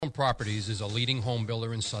Properties is a leading home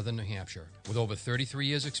builder in southern New Hampshire. With over 33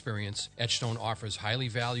 years' experience, Edgestone offers highly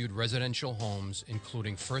valued residential homes,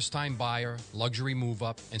 including first-time buyer, luxury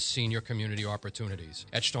move-up, and senior community opportunities.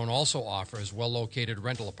 Edgestone also offers well-located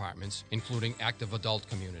rental apartments, including active adult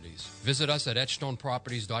communities. Visit us at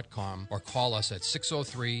edgestoneproperties.com or call us at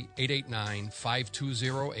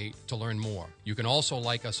 603-889-5208 to learn more. You can also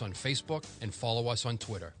like us on Facebook and follow us on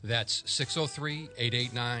Twitter. That's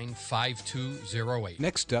 603-889-5208.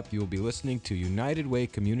 Next up, you will be listening to United Way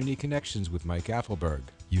Community Connections with Mike Affelberg.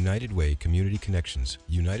 United Way Community Connections.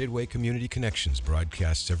 United Way Community Connections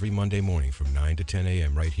broadcasts every Monday morning from 9 to 10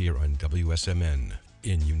 a.m. right here on WSMN.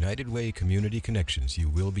 In United Way Community Connections, you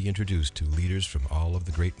will be introduced to leaders from all of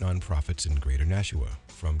the great nonprofits in Greater Nashua,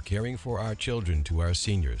 from caring for our children to our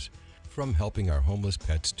seniors, from helping our homeless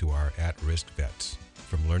pets to our at-risk vets,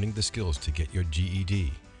 from learning the skills to get your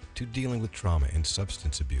GED to dealing with trauma and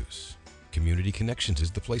substance abuse. Community Connections is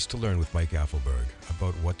the place to learn with Mike Affelberg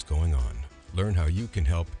about what's going on. Learn how you can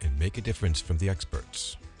help and make a difference from the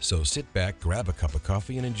experts. So sit back, grab a cup of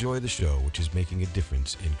coffee, and enjoy the show, which is making a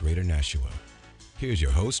difference in Greater Nashua. Here's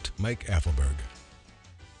your host, Mike Affelberg.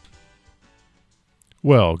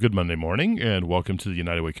 Well, good Monday morning, and welcome to the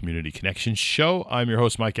United Way Community Connections Show. I'm your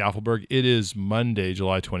host, Mike Affelberg. It is Monday,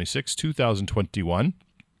 July 26, 2021.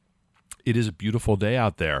 It is a beautiful day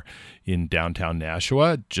out there in downtown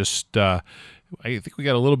Nashua. I think we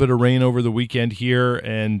got a little bit of rain over the weekend here,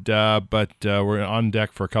 but we're on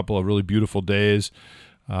deck for a couple of really beautiful days.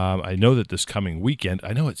 I know that this coming weekend,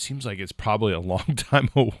 I know it seems like it's probably a long time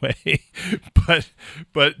away,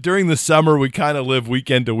 but during the summer, we kind of live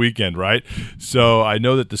weekend to weekend, right? So I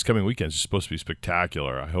know that this coming weekend is supposed to be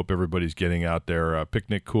spectacular. I hope everybody's getting out their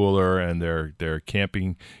picnic cooler and their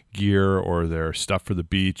camping gear or their stuff for the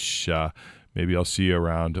beach. Maybe I'll see you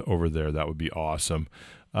around over there. That would be awesome.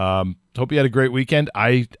 Hope you had a great weekend.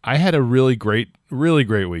 I had a really great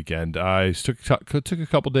weekend. I took a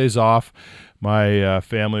couple days off. My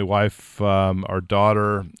family, wife, our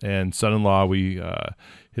daughter, and son-in-law, we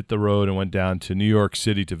hit the road and went down to New York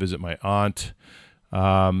City to visit my aunt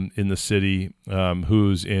in the city,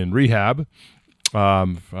 who's in rehab,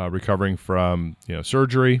 recovering from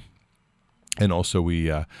surgery. And also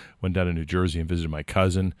we went down to New Jersey and visited my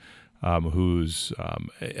cousin, who's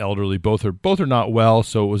elderly. Both are not well,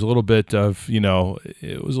 so it was a little bit of,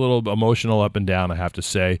 it was a little emotional up and down, I have to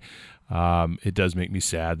say. It does make me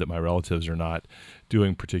sad that my relatives are not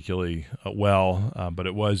doing particularly well, but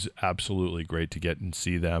it was absolutely great to get and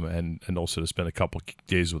see them and also to spend a couple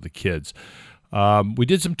days with the kids. We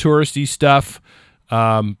did some touristy stuff.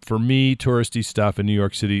 For me, touristy stuff in New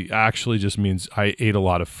York City actually just means I ate a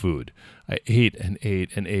lot of food. I ate and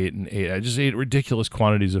ate and ate and ate. I just ate ridiculous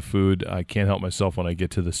quantities of food. I can't help myself when I get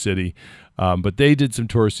to the city. But they did some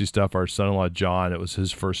touristy stuff. Our son-in-law, John, it was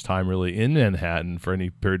his first time really in Manhattan for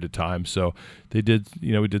any period of time. So they did,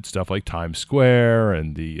 we did stuff like Times Square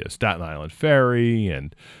and the Staten Island Ferry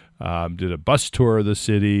and did a bus tour of the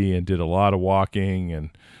city and did a lot of walking.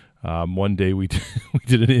 And one day we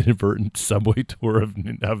did an inadvertent subway tour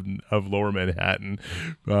of Lower Manhattan.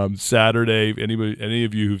 Saturday, any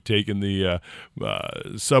of you who've taken the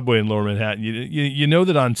subway in Lower Manhattan, you know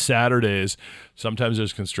that on Saturdays sometimes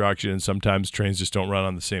there's construction and sometimes trains just don't run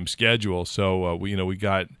on the same schedule. So we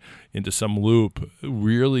got into some loop,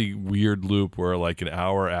 really weird loop, where like an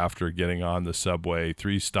hour after getting on the subway,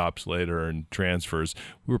 3 stops later and transfers,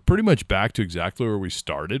 we were pretty much back to exactly where we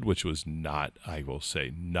started, which was not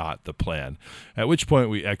the plan. At which point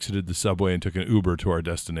we exited the subway and took an Uber to our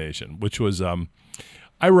destination, which was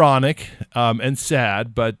ironic and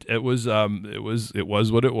sad, but it was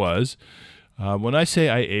what it was. When I say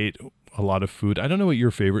I ate a lot of food, I don't know what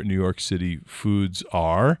your favorite New York City foods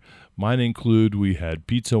are. Mine include, we had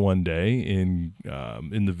pizza one day in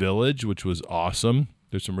the Village, which was awesome.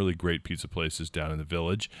 There's some really great pizza places down in the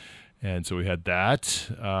Village. And so we had that.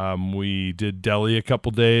 We did deli a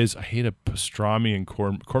couple days. I ate a pastrami and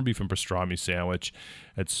corned beef and pastrami sandwich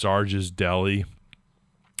at Sarge's Deli.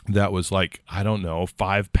 That was like,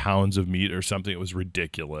 5 pounds of meat or something. It was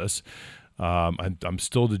ridiculous. I'm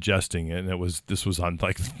still digesting it, and this was on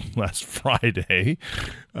like last Friday.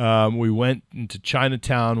 We went into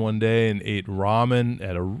Chinatown one day and ate ramen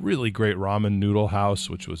at a really great ramen noodle house,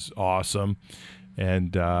 which was awesome,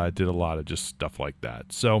 and did a lot of just stuff like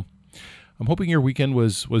that. So I'm hoping your weekend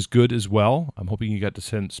was good as well. I'm hoping you got to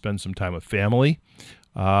spend some time with family.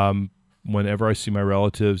 Whenever I see my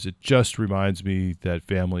relatives, it just reminds me that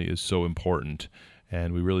family is so important.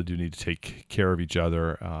 And we really do need to take care of each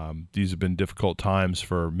other. These have been difficult times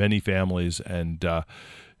for many families, and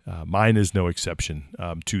mine is no exception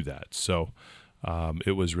to that. So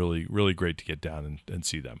it was really, really great to get down and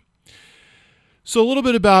see them. So a little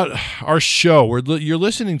bit about our show. You're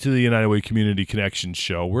listening to the United Way Community Connections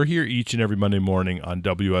show. We're here each and every Monday morning on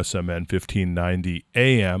WSMN 1590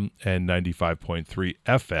 AM and 95.3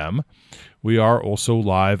 FM. We are also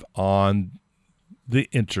live on the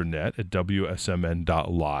internet at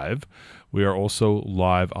WSMN.live. We are also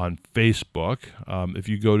live on Facebook. If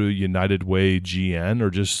you go to United Way GN or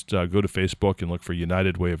just go to Facebook and look for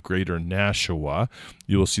United Way of Greater Nashua,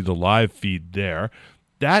 you will see the live feed there.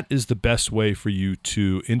 That is the best way for you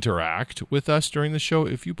to interact with us during the show.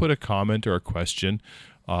 If you put a comment or a question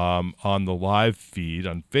on the live feed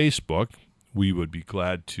on Facebook, we would be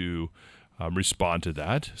glad to respond to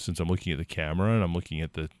that, since I'm looking at the camera and I'm looking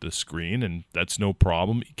at the screen, and that's no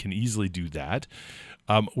problem. You can easily do that.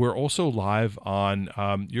 We're also live on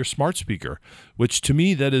your smart speaker, which to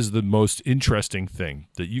me, that is the most interesting thing,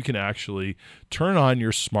 that you can actually turn on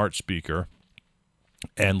your smart speaker.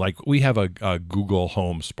 And like we have a Google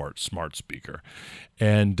Home smart speaker,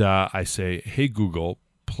 and I say, "Hey Google,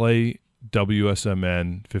 play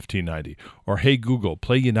WSMN 1590," or "Hey Google,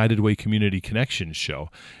 play United Way Community Connections show."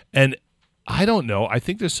 And I don't know. I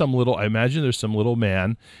think I imagine there's some little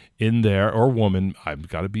man in there, or woman. I've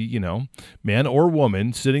got to be, man or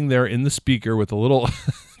woman, sitting there in the speaker with a little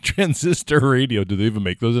transistor radio. Do they even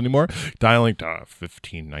make those anymore? Dialing to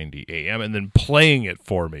 1590 AM and then playing it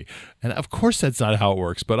for me. And of course that's not how it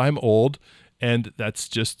works, but I'm old, and that's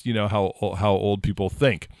just, how old people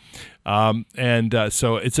think.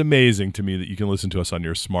 So it's amazing to me that you can listen to us on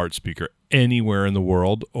your smart speaker anywhere in the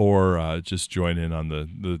world, or just join in on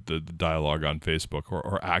the dialogue on Facebook,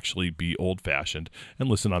 or actually be old-fashioned and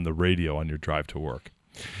listen on the radio on your drive to work.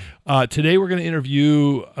 Today we're going to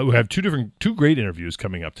interview, we have two great interviews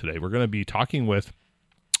coming up today. We're going to be talking with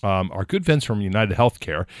our good friends from United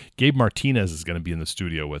Healthcare. Gabe Martinez is going to be in the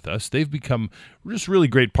studio with us. They've become just really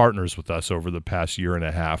great partners with us over the past year and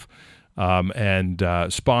a half, and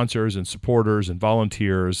sponsors and supporters and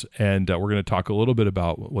volunteers. And we're going to talk a little bit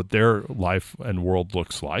about what their life and world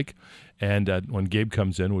looks like. And when Gabe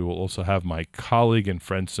comes in, we will also have my colleague and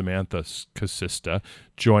friend Samantha Casista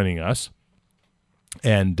joining us.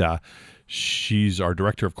 And she's our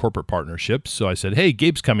director of corporate partnerships. So I said, "Hey,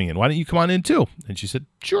 Gabe's coming in. Why don't you come on in too?" And she said,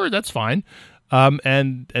 "Sure, that's fine."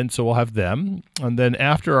 And so we'll have them. And then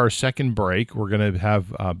after our second break, we're going to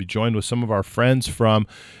have be joined with some of our friends from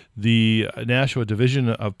the Nashua Division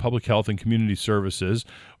of Public Health and Community Services,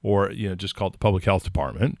 or just called the Public Health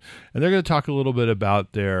Department. And they're going to talk a little bit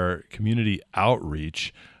about their community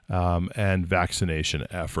outreach and vaccination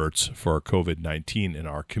efforts for COVID-19 in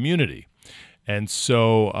our community. And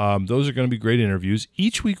so those are going to be great interviews.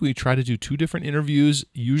 Each week we try to do 2 different interviews,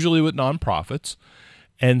 usually with nonprofits.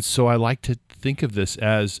 And so I like to think of this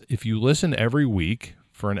as, if you listen every week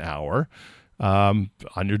for an hour on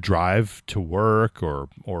your drive to work, or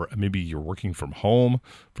maybe you're working from home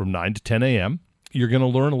from 9 to 10 a.m., you're going to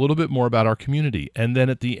learn a little bit more about our community. And then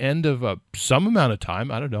at the end of some amount of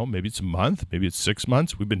time, I don't know, maybe it's a month, maybe it's 6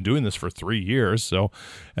 months. We've been doing this for 3 years. So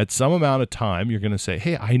at some amount of time, you're going to say,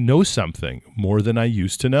 "Hey, I know something more than I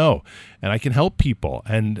used to know, and I can help people."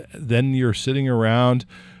 And then you're sitting around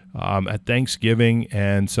at Thanksgiving,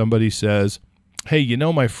 and somebody says, "Hey,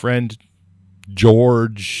 my friend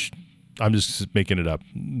George," I'm just making it up,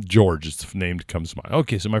 George is the name that comes to mind.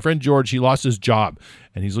 "Okay, so my friend George, he lost his job,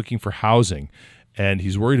 and he's looking for housing, and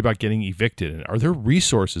he's worried about getting evicted. And are there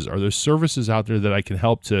resources? Are there services out there that I can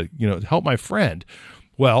help to, help my friend?"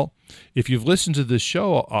 Well, if you've listened to this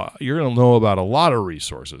show, you're going to know about a lot of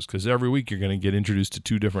resources, because every week you're going to get introduced to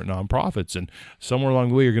 2 different nonprofits, and somewhere along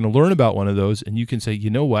the way you're going to learn about one of those, and you can say, "You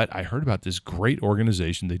know what? I heard about this great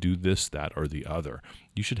organization. They do this, that, or the other.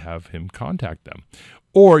 You should have him contact them."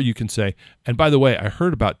 Or you can say, "And by the way, I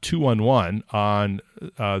heard about 211 on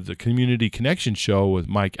the Community Connection show with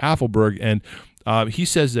Mike Affelberg, and he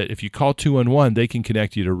says that if you call 211, they can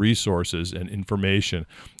connect you to resources and information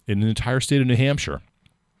in the entire state of New Hampshire.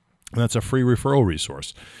 And that's a free referral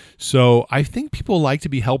resource." So I think people like to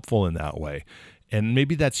be helpful in that way. And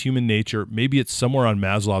maybe that's human nature. Maybe it's somewhere on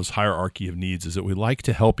Maslow's hierarchy of needs, is that we like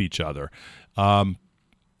to help each other.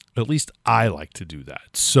 At least I like to do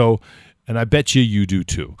that. So, and I bet you do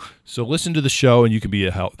too. So listen to the show, and you can be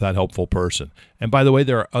that helpful person. And by the way,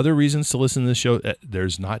 there are other reasons to listen to the show.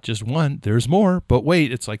 There's not just one. There's more. But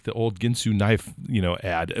wait, it's like the old Ginsu knife,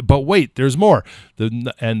 ad. But wait, there's more.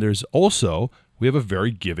 And there's also, we have a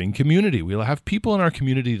very giving community. We'll have people in our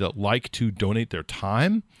community that like to donate their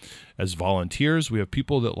time as volunteers. We have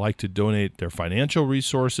people that like to donate their financial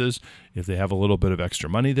resources if they have a little bit of extra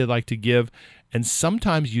money they'd like to give. And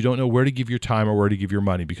sometimes you don't know where to give your time or where to give your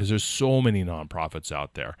money, because there's so many nonprofits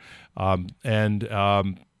out there.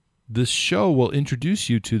 this show will introduce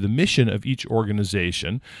you to the mission of each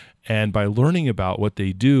organization. And by learning about what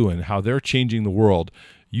they do and how they're changing the world,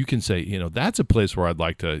 you can say, that's a place where I'd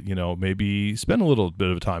like to, maybe spend a little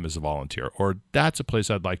bit of time as a volunteer, or that's a place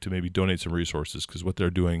I'd like to maybe donate some resources because what they're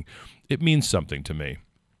doing, it means something to me,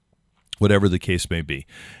 whatever the case may be.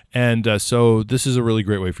 And so this is a really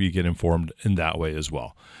great way for you to get informed in that way as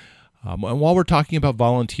well. And while we're talking about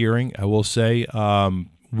volunteering, I will say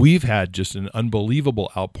we've had just an unbelievable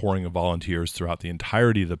outpouring of volunteers throughout the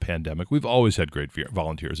entirety of the pandemic. We've always had great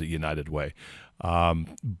volunteers at United Way.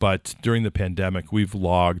 But during the pandemic, we've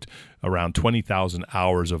logged around 20,000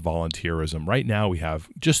 hours of volunteerism. Right now, we have,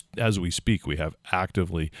 just as we speak, we have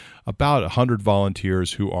actively about 100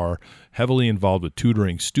 volunteers who are heavily involved with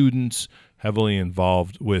tutoring students, heavily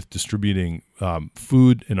involved with distributing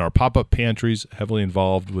food in our pop-up pantries, heavily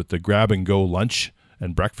involved with the grab-and-go lunch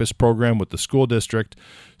and breakfast program with the school district.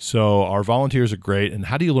 So our volunteers are great. And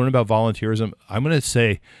how do you learn about volunteerism? I'm going to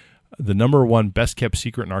say the number one best kept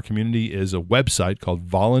secret in our community is a website called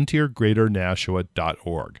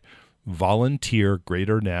volunteergreaternashua.org.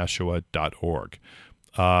 Volunteergreaternashua.org.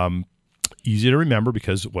 Easy to remember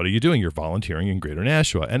because what are you doing? You're volunteering in Greater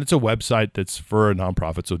Nashua. And it's a website that's for a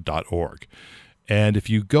nonprofit, so .org. And if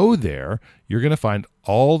you go there, you're going to find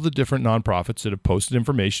all the different nonprofits that have posted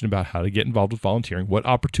information about how to get involved with volunteering, what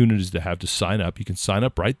opportunities to have to sign up. You can sign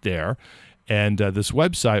up right there. And this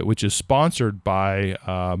website, which is sponsored by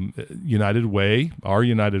United Way, our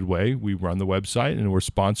United Way, we run the website, and we're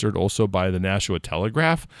sponsored also by the Nashua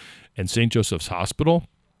Telegraph and St. Joseph's Hospital.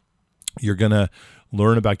 You're going to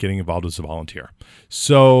learn about getting involved as a volunteer.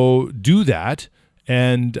 So do that,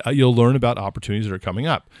 and you'll learn about opportunities that are coming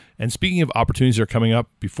up. And speaking of opportunities that are coming up,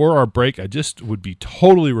 before our break, I just would be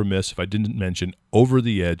totally remiss if I didn't mention Over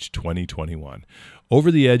the Edge 2021.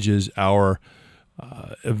 Over the Edge is our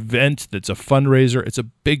event that's a fundraiser. It's a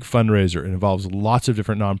big fundraiser. It involves lots of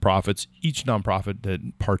different nonprofits. Each nonprofit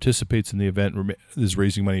that participates in the event is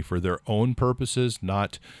raising money for their own purposes,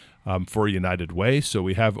 not for United Way. So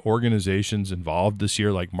we have organizations involved this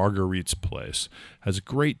year, like Marguerite's Place has a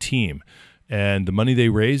great team. And the money they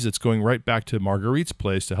raise, it's going right back to Marguerite's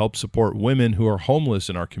Place to help support women who are homeless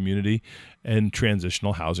in our community and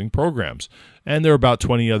transitional housing programs. And there are about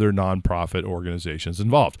 20 other nonprofit organizations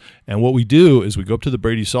involved. And what we do is we go up to the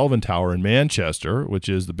Brady Sullivan Tower in Manchester, which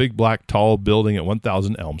is the big black tall building at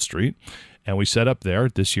 1000 Elm Street. And we set up there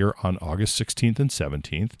this year on August 16th and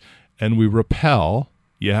 17th. And we rappel.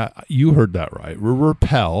 Yeah, you heard that right. We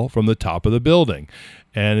rappel from the top of the building,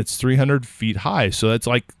 and it's 300 feet high. So that's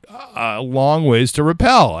like a long ways to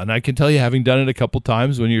rappel. And I can tell you, having done it a couple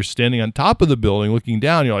times, when you're standing on top of the building looking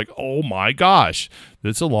down, you're like, oh my gosh,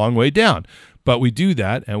 that's a long way down. But we do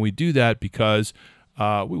that, and we do that because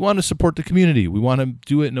we want to support the community. We want to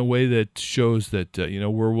do it in a way that shows that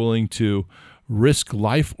we're willing to risk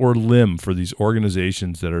life or limb for these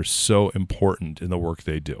organizations that are so important in the work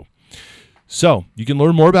they do. So you can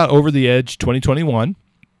learn more about Over the Edge 2021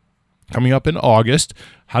 coming up in August,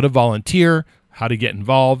 how to volunteer, how to get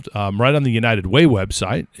involved, right on the United Way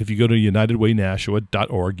website. If you go to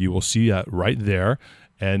unitedwaynashua.org, you will see that right there,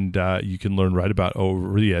 and you can learn right about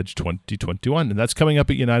Over the Edge 2021. And that's coming up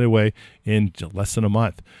at United Way in less than a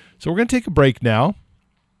month. So we're going to take a break now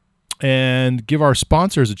and give our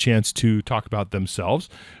sponsors a chance to talk about themselves.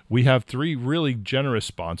 We have three really generous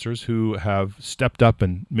sponsors who have stepped up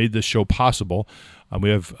and made this show possible. We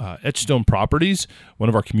have Etchstone Properties, one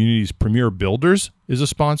of our community's premier builders, is a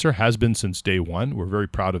sponsor, has been since day one. We're very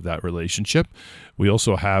proud of that relationship. We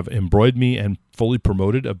also have Embroid Me and Fully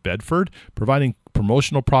Promoted of Bedford, providing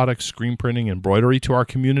promotional products, screen printing, embroidery to our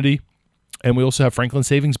community. And we also have Franklin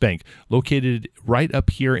Savings Bank, located right up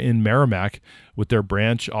here in Merrimack with their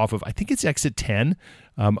branch off of, I think it's exit 10,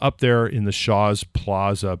 up there in the Shaw's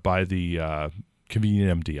Plaza by the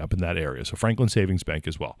Convenient MD up in that area. So Franklin Savings Bank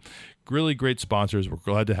as well. Really great sponsors. We're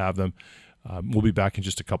glad to have them. We'll be back in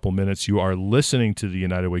just a couple minutes. You are listening to the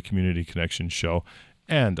United Way Community Connection Show,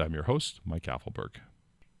 and I'm your host, Mike Affelberg.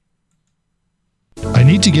 I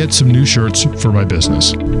need to get some new shirts for my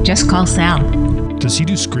business. Just call Sal. Does he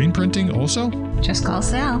do screen printing also? Just call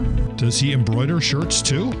Sal. Does he embroider shirts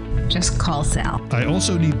too? Just call Sal. I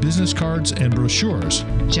also need business cards and brochures.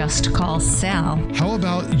 Just call Sal. How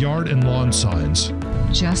about yard and lawn signs?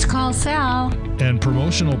 Just call Sal. And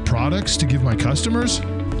promotional products to give my customers?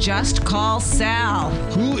 Just call Sal.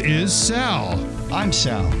 Who is Sal? I'm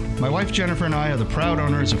Sal. My wife Jennifer and I are the proud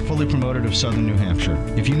owners of Fully Promoted of Southern New Hampshire.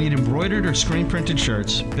 If you need embroidered or screen printed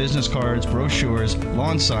shirts, business cards, brochures,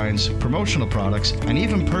 lawn signs, promotional products, and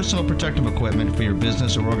even personal protective equipment for your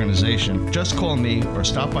business or organization, just call me or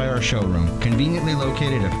stop by our showroom, conveniently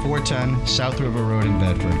located at 410 South River Road in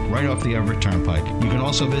Bedford, right off the Everett Turnpike. You can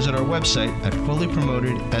also visit our website at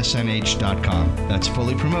fullypromotedsnh.com. That's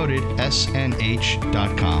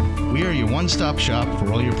fullypromotedsnh.com. We are your one-stop shop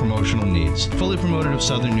for all your promotional needs. Fully Promoted of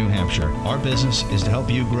Southern New Hampshire. Our business is to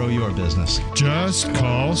help you grow your business. Just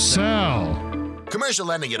call Sal. Commercial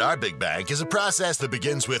lending at our big bank is a process that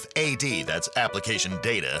begins with AD, that's application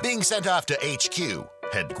data, being sent off to HQ,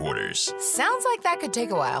 headquarters. Sounds like that could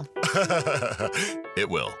take a while. It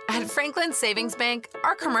will. At Franklin Savings Bank,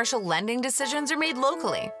 our commercial lending decisions are made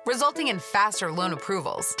locally, resulting in faster loan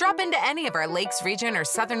approvals. Drop into any of our Lakes Region or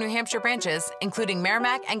Southern New Hampshire branches, including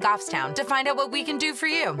Merrimack and Goffstown, to find out what we can do for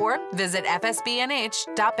you. Or visit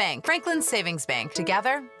fsbnh.bank. Franklin Savings Bank.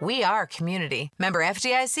 Together, we are community. Member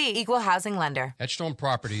FDIC, Equal Housing Lender. Edgestone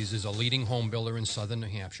Properties is a leading home builder in Southern New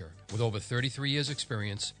Hampshire. With over 33 years'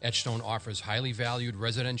 experience, Edgestone offers highly valued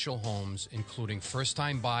residential homes, including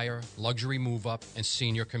first-time buyer, luxury move-up, and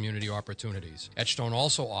senior community opportunities. Edgestone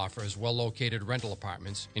also offers well-located rental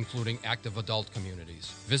apartments, including active adult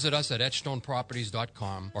communities. Visit us at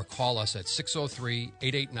edgestoneproperties.com or call us at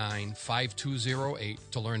 603-889-5208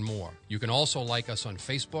 to learn more. You can also like us on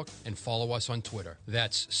Facebook and follow us on Twitter.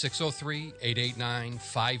 That's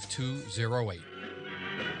 603-889-5208.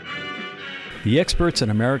 The experts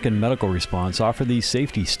in American Medical Response offer these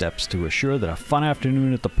safety steps to assure that a fun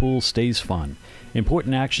afternoon at the pool stays fun.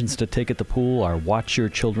 Important actions to take at the pool are watch your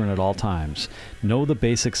children at all times, know the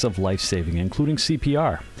basics of life-saving, including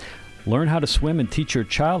CPR, learn how to swim and teach your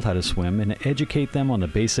child how to swim, and educate them on the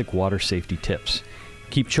basic water safety tips.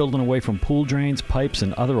 Keep children away from pool drains, pipes,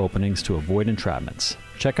 and other openings to avoid entrapments.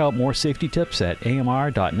 Check out more safety tips at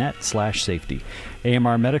amr.net/safety.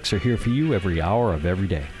 AMR medics are here for you every hour of every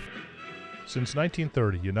day. Since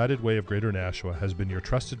 1930, United Way of Greater Nashua has been your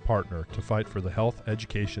trusted partner to fight for the health,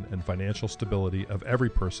 education, and financial stability of every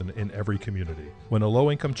person in every community. When a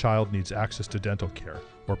low-income child needs access to dental care,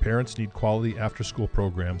 or parents need quality after-school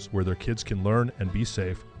programs where their kids can learn and be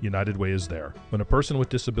safe, United Way is there. When a person with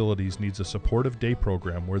disabilities needs a supportive day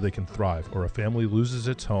program where they can thrive, or a family loses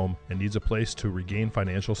its home and needs a place to regain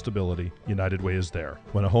financial stability, United Way is there.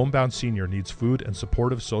 When a homebound senior needs food and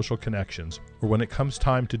supportive social connections, or when it comes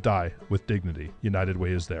time to die with dignity, United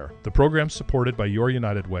Way is there. The programs supported by your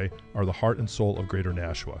United Way are the heart and soul of Greater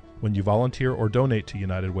Nashua. When you volunteer or donate to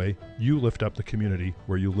United Way, you lift up the community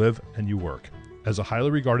where you live and you work. As a highly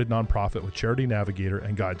regarded nonprofit with Charity Navigator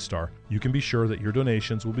and GuideStar, you can be sure that your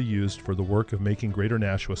donations will be used for the work of making Greater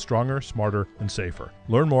Nashua stronger, smarter, and safer.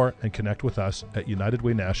 Learn more and connect with us at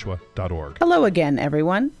unitedwaynashua.org. Hello again,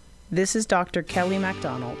 everyone. This is Dr. Kelly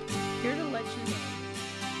MacDonald, here to let you know.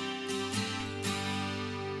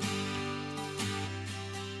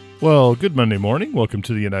 Well, good Monday morning. Welcome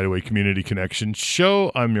to the United Way Community Connection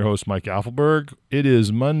Show. I'm your host, Mike Affelberg. It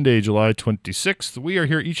is Monday, July 26th. We are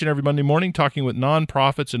here each and every Monday morning talking with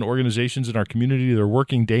nonprofits and organizations in our community that are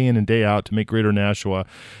working day in and day out to make Greater Nashua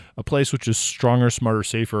a place which is stronger, smarter,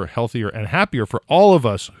 safer, healthier, and happier for all of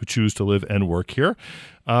us who choose to live and work here.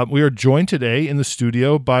 We are joined today in the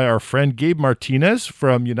studio by our friend Gabe Martinez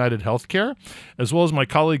from United Healthcare, as well as my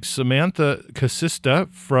colleague Samantha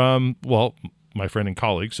Casista from, my friend and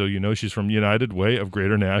colleague, so you know she's from United Way of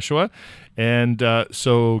Greater Nashua. And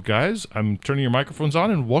so, guys, I'm turning your microphones on,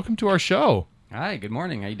 and welcome to our show. Hi, good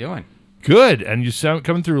morning. How you doing? Good, and you sound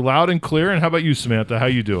coming through loud and clear. And how about you, Samantha? How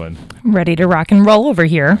you doing? Ready to rock and roll over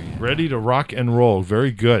here. Ready to rock and roll.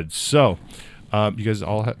 Very good. So, you guys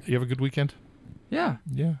all you have a good weekend? Yeah,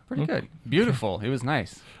 pretty Okay. good. Beautiful. It was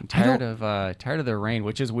nice. I'm tired of the rain,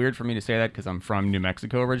 which is weird for me to say that because I'm from New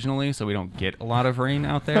Mexico originally, so we don't get a lot of rain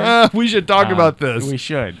out there. We should talk about this. We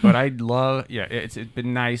should, but I'd love. Yeah, it's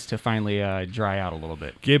been nice to finally dry out a little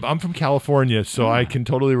bit. Gabe, I'm from California, so I can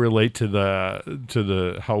totally relate to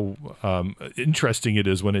the how interesting it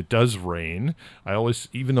is when it does rain. I always,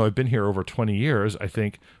 even though I've been here over 20 years, I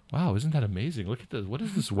think, wow, isn't that amazing? Look at this. What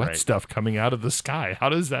is this wet stuff coming out of the sky? How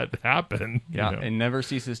does that happen? Yeah, it never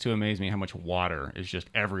ceases to amaze me how much water is just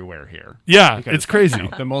everywhere here. Yeah, because, it's crazy.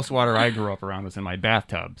 The most water I grew up around was in my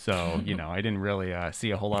bathtub. So, I didn't really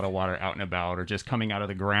see a whole lot of water out and about or just coming out of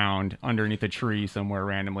the ground underneath a tree somewhere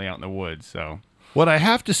randomly out in the woods. So what I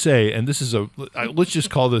have to say, and this is let's just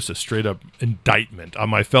call this a straight up indictment on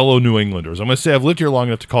my fellow New Englanders. I'm going to say I've lived here long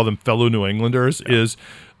enough to call them fellow New Englanders, is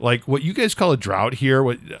like what you guys call a drought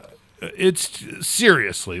here. It's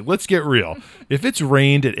seriously, let's get real. If it's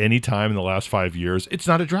rained at any time in the last 5 years, it's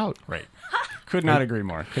not a drought. Right. Could not agree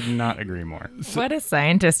more. Could not agree more. What a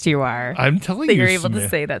scientist you are. I'm telling that you, you're able to Samantha.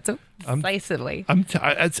 say that so decisively.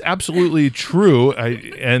 It's absolutely true.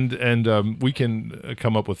 And we can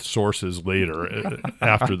come up with sources later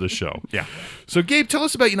after the show. Yeah. So, Gabe, tell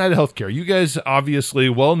us about United Healthcare. You guys, obviously,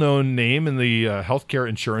 well-known name in the healthcare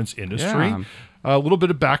insurance industry. Yeah. A little bit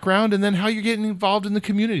of background, and then how you're getting involved in the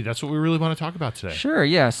community. That's what we really want to talk about today. Sure,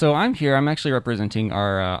 yeah. So I'm here. I'm actually representing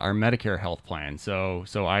our Medicare health plan. So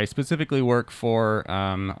I specifically work for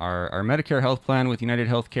our Medicare health plan with United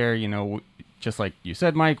Healthcare. You know, just like you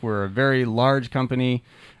said, Mike, we're a very large company,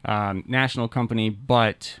 national company,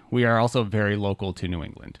 but we are also very local to New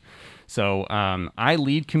England. So I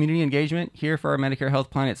lead community engagement here for our Medicare health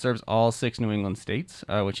plan. It serves all 6 New England states,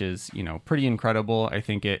 which is, pretty incredible. I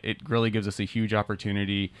think it really gives us a huge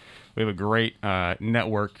opportunity. We have a great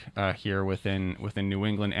network here within New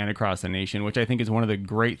England and across the nation, which I think is one of the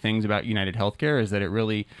great things about United Healthcare is that it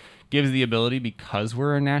really gives the ability, because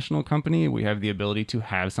we're a national company, we have the ability to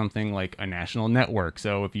have something like a national network.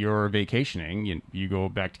 So if you're vacationing, you go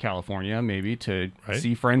back to California maybe to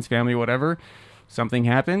see friends, family, whatever. Something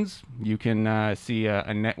happens, you can see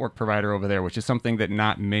a network provider over there, which is something that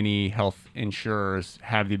not many health insurers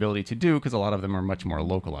have the ability to do because a lot of them are much more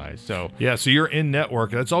localized. So so you're in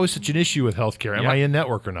network. That's always such an issue with healthcare. Am I in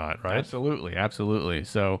network or not, right? Absolutely.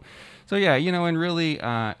 So yeah, and really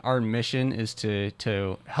our mission is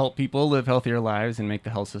to help people live healthier lives and make the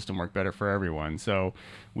health system work better for everyone. So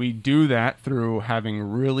we do that through having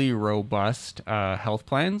really robust health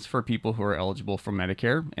plans for people who are eligible for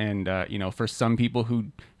Medicare. And, for some people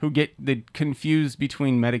who get confused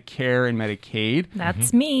between Medicare and Medicaid.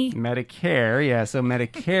 That's me. Medicare, yeah. So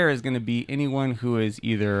Medicare is going to be anyone who is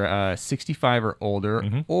either 65 or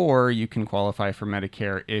older, or you can qualify for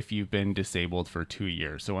Medicare if you've been disabled for 2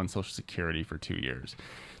 years. So on Social Security for 2 years.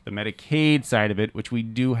 The Medicaid side of it, which we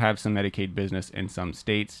do have some Medicaid business in some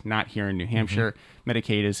states, not here in New Hampshire.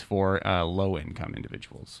 Medicaid is for low-income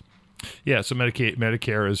individuals. Yeah, so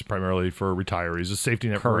Medicare is primarily for retirees. A safety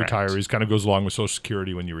net Correct. for retirees kind of goes along with Social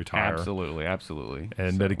Security when you retire. Absolutely.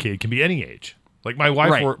 And Medicaid can be any age. Like my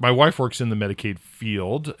wife works in the Medicaid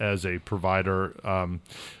field as a provider,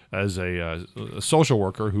 as a social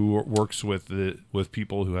worker who works with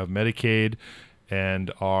people who have Medicaid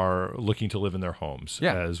and are looking to live in their homes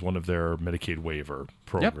as one of their Medicaid waiver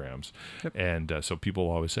programs. Yep. And so people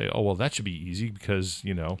always say, oh, well, that should be easy because,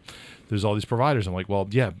 there's all these providers. I'm like, well,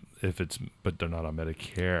 yeah, but they're not on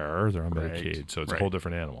Medicare, they're on Medicaid. So it's a whole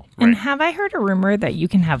different animal. And have I heard a rumor that you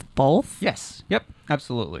can have both? Yes. Yep.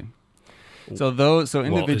 Absolutely. So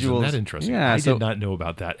individuals. Isn't that interesting? I did not know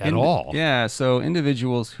about that at all. Yeah. So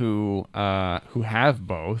individuals who have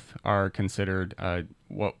both are considered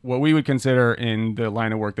what we would consider in the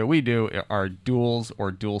line of work that we do are duals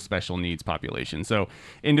or dual special needs population. So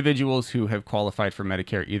individuals who have qualified for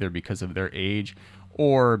Medicare either because of their age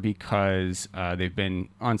or because they've been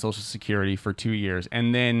on Social Security for 2 years,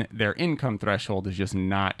 and then their income threshold is just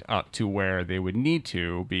not up to where they would need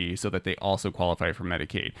to be so that they also qualify for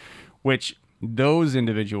Medicaid, which those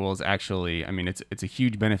individuals actually, it's a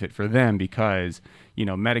huge benefit for them because,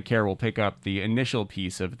 Medicare will pick up the initial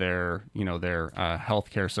piece of their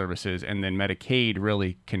healthcare services, and then Medicaid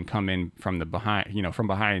really can come in from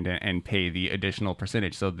behind and pay the additional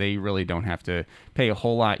percentage. So they really don't have to pay a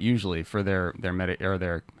whole lot usually for their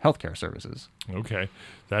healthcare services. Okay.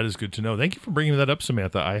 That is good to know. Thank you for bringing that up,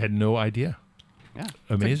 Samantha. I had no idea. Yeah,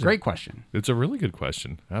 amazing. It's a great question. It's a really good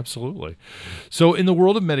question. Absolutely. So in the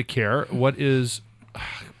world of Medicare, what is,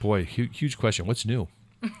 huge question. What's new?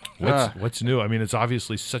 What's new? It's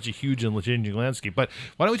obviously such a huge and changing landscape, but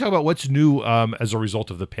why don't we talk about what's new as a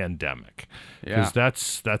result of the pandemic? Because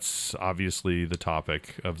that's obviously the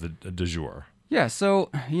topic of the du jour. Yeah. So,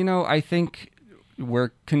 I think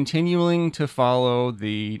we're continuing to follow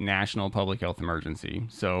the national public health emergency.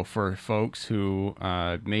 So for folks who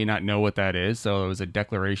may not know what that is, so it was a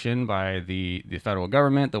declaration by the federal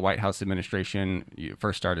government, the White House administration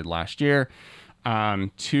first started last year,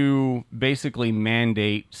 to basically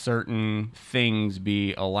mandate certain things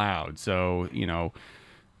be allowed. So,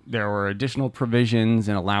 there were additional provisions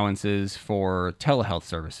and allowances for telehealth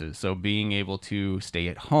services. So being able to stay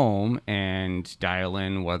at home and dial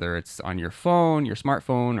in, whether it's on your phone, your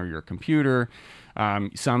smartphone, or your computer.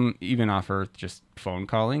 Some even offer just phone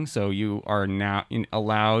calling. So you are now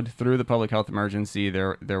allowed through the public health emergency.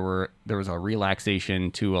 There was a relaxation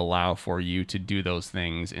to allow for you to do those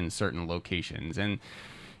things in certain locations. And,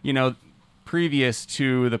 previous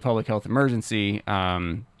to the public health emergency,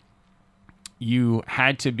 you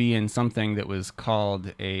had to be in something that was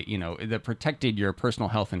called that protected your personal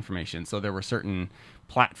health information. So there were certain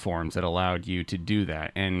platforms that allowed you to do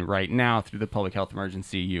that. And right now, through the public health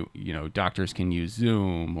emergency, you know, doctors can use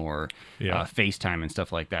Zoom or FaceTime and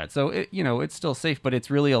stuff like that. So it's still safe, but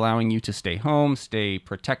it's really allowing you to stay home, stay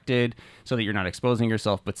protected, so that you're not exposing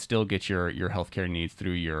yourself, but still get your healthcare needs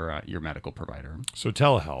through your medical provider. So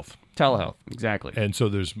telehealth. Telehealth, exactly. And so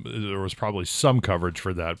there was probably some coverage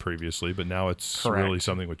for that previously, but now it's Correct. really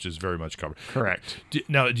something which is very much covered. Correct.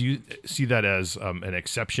 Now, do you see that as an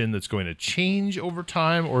exception that's going to change over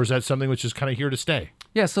time, or is that something which is kind of here to stay?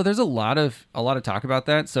 Yeah, so there's a lot of talk about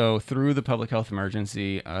that. So through the public health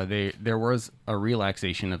emergency, there was a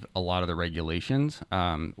relaxation of a lot of the regulations,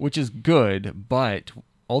 which is good, but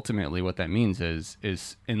ultimately what that means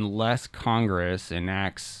is unless Congress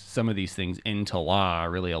enacts some of these things into law,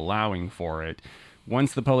 really allowing for it,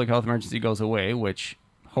 once the public health emergency goes away, which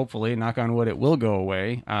hopefully, knock on wood, it will go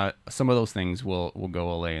away, some of those things will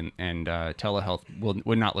go away, and telehealth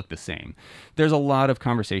would not look the same. There's a lot of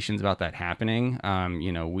conversations about that happening.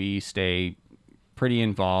 We stay pretty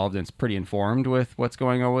involved and pretty informed with what's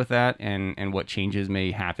going on with that and what changes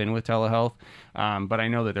may happen with telehealth. But I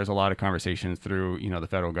know that there's a lot of conversations through, the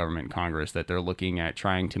federal government and Congress that they're looking at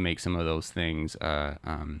trying to make some of those things,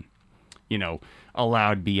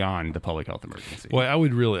 allowed beyond the public health emergency. Well,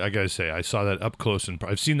 I got to say, I saw that up close, and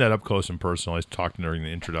I've seen that up close and personal. I talked during the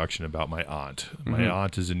introduction about my aunt. My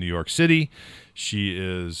aunt is in New York City. She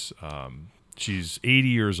is, she's 80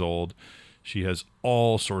 years old. She has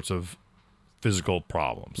all sorts of physical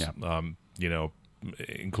problems,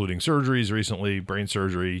 including surgeries recently, brain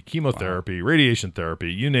surgery, chemotherapy, radiation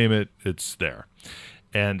therapy, you name it, it's there.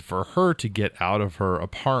 And for her to get out of her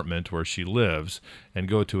apartment where she lives and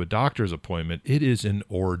go to a doctor's appointment, it is an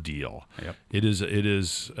ordeal. Yep. It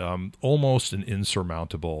is almost an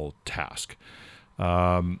insurmountable task.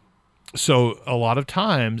 So a lot of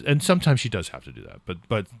times, and sometimes she does have to do that,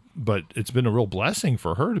 but it's been a real blessing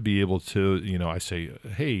for her to be able to, I say,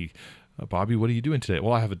 hey, Bobby, what are you doing today?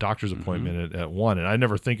 Well, I have a doctor's appointment at 1, and I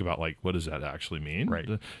never think about, what does that actually mean? Right.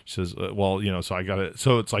 She says, so I got it.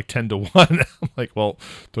 So it's like 10 to 1. I'm like, well,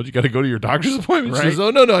 don't you got to go to your doctor's appointment? She Right. says,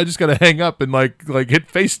 oh, no, I just got to hang up and hit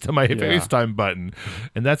FaceTime button.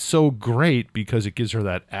 And that's so great because it gives her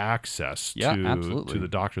that access to the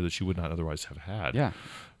doctor that she would not otherwise have had. Yeah.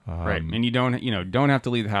 Right. And you don't have to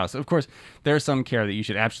leave the house. Of course, there's some care that you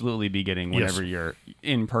should absolutely be getting whenever you're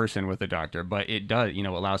in person with a doctor, but it does,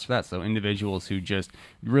 allows for that. So individuals who just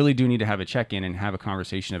really do need to have a check-in and have a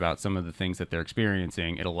conversation about some of the things that they're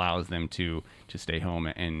experiencing, it allows them to stay home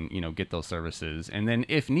and, get those services. And then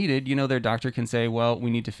if needed, their doctor can say, well, we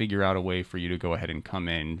need to figure out a way for you to go ahead and come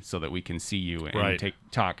in so that we can see you and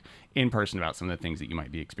talk in person about some of the things that you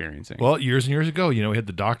might be experiencing. Well, years and years ago, we had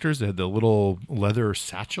the doctors, they had the little leather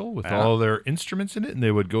satchel with all their instruments in it, and they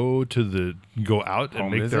would go out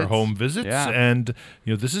and make their home visits. Yeah. And,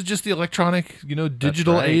 this is just the electronic,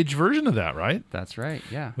 digital age version of that, right? That's right.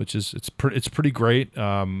 Yeah. Which is, it's pretty great.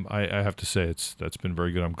 I have to say that's been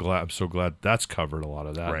very good. I'm so glad that's covered a lot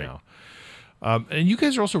of that now. And you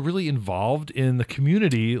guys are also really involved in the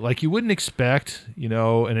community, like you wouldn't expect,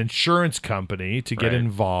 an insurance company to get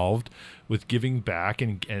involved with giving back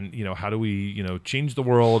and how do we, change the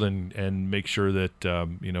world and make sure that,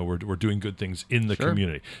 we're doing good things in the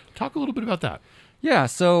community. Talk a little bit about that. Yeah.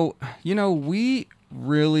 So, we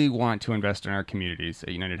really want to invest in our communities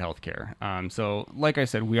at United Healthcare. So like I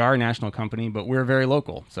said, we are a national company, but we're very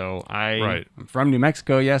local. So I'm from New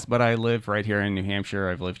Mexico, yes, but I live right here in New Hampshire.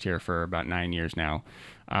 I've lived here for about 9 years now.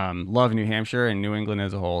 Love New Hampshire and New England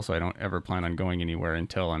as a whole, so I don't ever plan on going anywhere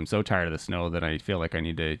until I'm so tired of the snow that I feel like I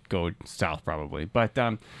need to go south probably.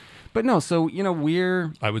 But no, so,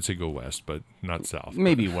 I would say go west, but not south.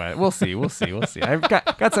 Maybe west. We'll see. I've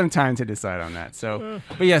got some time to decide on that. So,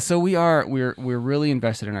 but yeah, so we're really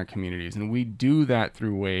invested in our communities, and we do that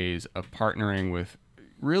through ways of partnering with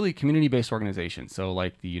really community-based organizations. So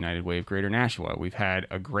like the United Way of Greater Nashua, we've had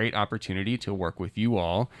a great opportunity to work with you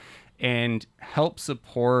all and help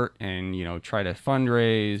support and, try to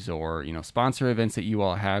fundraise or, sponsor events that you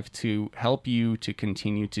all have to help you to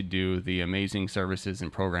continue to do the amazing services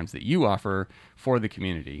and programs that you offer for the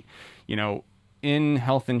community. In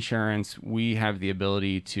health insurance, we have the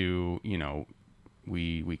ability to,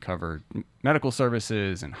 we cover medical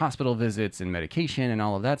services and hospital visits and medication and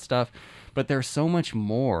all of that stuff, but there's so much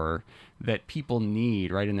more that people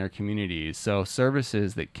need right in their communities. So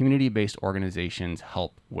services that community-based organizations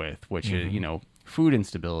help with, which is, food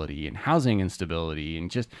instability and housing instability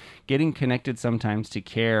and just getting connected sometimes to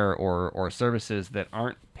care or services that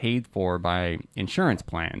aren't paid for by insurance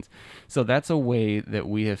plans. So that's a way that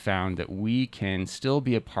we have found that we can still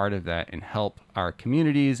be a part of that and help our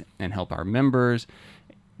communities and help our members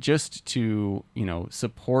just to,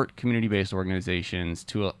 support community-based organizations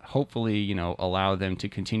to hopefully, allow them to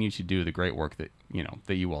continue to do the great work that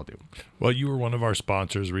you all do. Well, you were one of our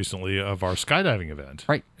sponsors recently of our skydiving event,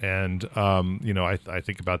 right? And I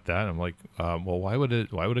think about that. I'm like, well, why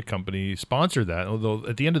would a company sponsor that? Although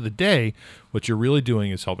at the end of the day, what you're really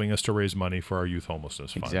doing is helping us to raise money for our youth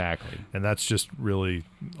homelessness fund. Exactly, and that's just really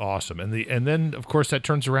awesome. And then of course that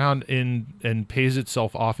turns around and pays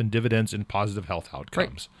itself off in dividends and positive health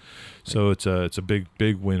outcomes. Right. So it's a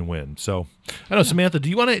big win-win. So I don't know, Samantha, do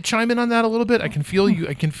you want to chime in on that a little bit? I can feel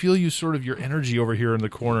you sort of your energy over here in the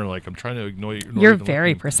corner. Like I'm trying to ignore you. You're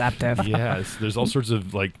very perceptive. Yes, there's all sorts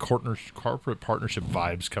of like corporate partnership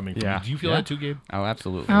vibes coming from you. Do you feel that too, Gabe? Oh,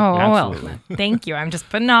 absolutely. Oh, absolutely. Well, thank you. I'm just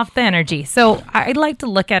putting off the energy. So I'd like to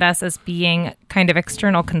look at us as being kind of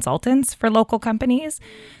external consultants for local companies,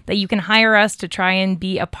 that you can hire us to try and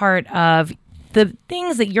be a part of the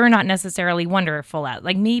things that you're not necessarily wonderful at.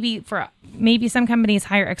 Like maybe some companies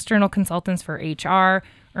hire external consultants for HR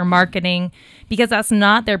or marketing because that's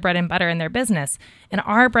not their bread and butter in their business. And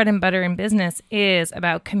our bread and butter in business is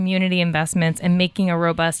about community investments and making a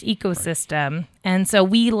robust ecosystem. And so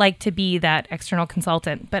we like to be that external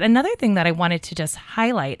consultant. But another thing that I wanted to just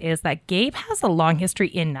highlight is that Gabe has a long history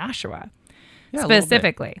in Nashua,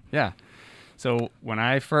 specifically. Yeah. So when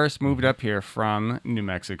I first moved up here from New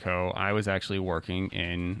Mexico, I was actually working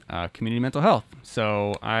in community mental health.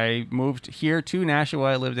 So I moved here to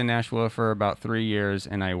Nashua. I lived in Nashua for about 3 years,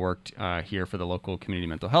 and I worked here for the local community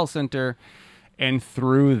mental health center. And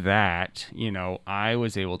through that, I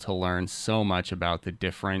was able to learn so much about the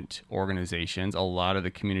different organizations, a lot of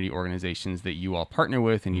the community organizations that you all partner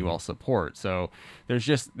with and you all support. So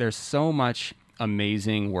there's so much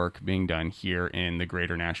amazing work being done here in the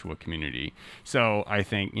greater Nashua community. So I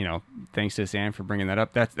think, thanks to Sam for bringing that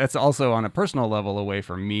up. That's also on a personal level a way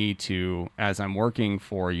for me to, as I'm working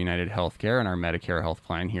for United Healthcare and our Medicare health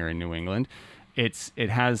plan here in New England, it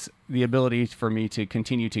has the ability for me to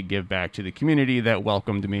continue to give back to the community that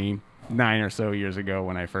welcomed me 9 or so years ago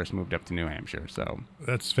when I first moved up to New Hampshire. So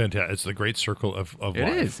that's fantastic. It's the great circle of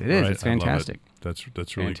life. It is. It's fantastic. That's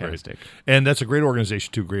really fantastic. Great. And that's a great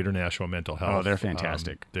organization too, Greater Nashua Mental Health. Oh, they're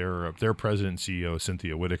fantastic. Their president and CEO,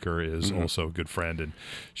 Cynthia Whitaker, is also a good friend, and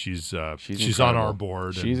she's on our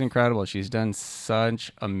board. She's incredible. She's done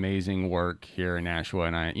such amazing work here in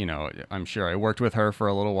Nashua, and I'm sure I worked with her for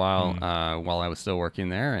a little while while I was still working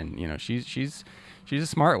there, and she's a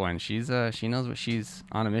smart one. She knows what she's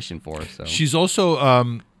on a mission for. So she's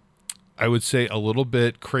also I would say a little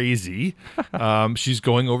bit crazy. She's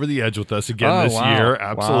going over the edge with us again this year.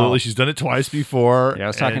 Absolutely. Wow. She's done it twice before. Yeah, I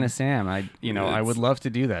was talking to Sam. I would love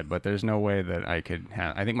to do that, but there's no way that I could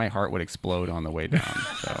I think my heart would explode on the way down.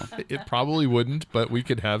 So it probably wouldn't, but we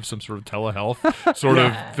could have some sort of telehealth sort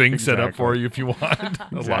of thing set up for you if you want.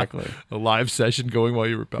 A live session going while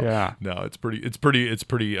you repel. Yeah. No, it's pretty I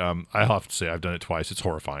have to say I've done it twice. It's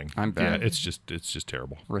horrifying. I'm bad. Yeah, it's just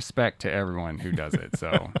terrible. Respect to everyone who does it.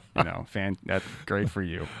 So, that's great for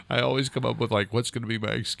you. I always come up with what's going to be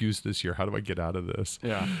my excuse this year? How do I get out of this?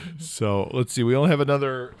 Yeah. So let's see. We only have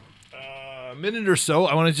another minute or so.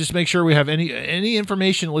 I want to just make sure we have any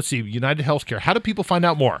information. Let's see. United Healthcare. How do people find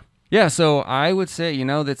out more? Yeah, so I would say,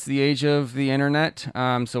 that's the age of the internet.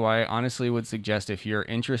 So I honestly would suggest if you're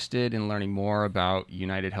interested in learning more about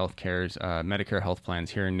United Healthcare's Medicare health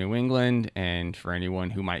plans here in New England, and for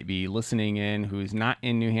anyone who might be listening in who's not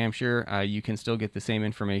in New Hampshire, you can still get the same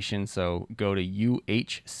information. So go to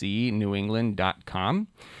uhcnewengland.com,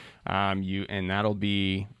 and that'll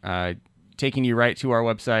be taking you right to our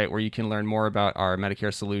website where you can learn more about our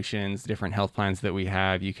Medicare solutions, different health plans that we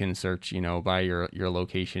have. You can search, by your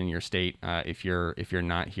location, your state, if you're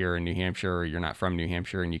not here in New Hampshire or you're not from New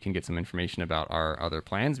Hampshire, and you can get some information about our other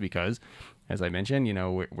plans because, as I mentioned,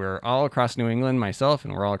 we're all across New England, myself,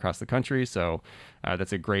 and we're all across the country. So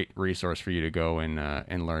that's a great resource for you to go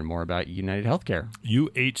and learn more about United Healthcare.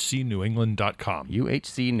 uhcnewengland.com.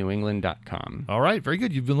 uhcnewengland.com. All right, very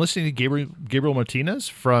good. You've been listening to Gabriel Martinez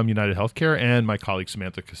from United Healthcare and my colleague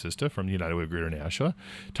Samantha Casista from United Way of Greater Nashua,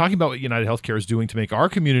 talking about what United Healthcare is doing to make our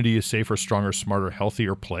community a safer, stronger, smarter,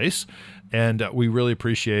 healthier place. And we really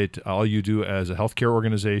appreciate all you do as a healthcare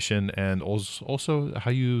organization and also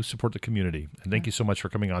how you support the community. And thank you so much for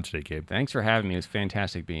coming on today, Gabe. Thanks for having me. It was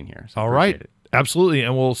fantastic being here. So all right. it. Absolutely,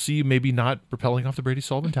 and we'll see you maybe not rappelling off the Brady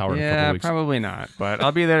Sullivan Tower in a couple of weeks. Probably not, but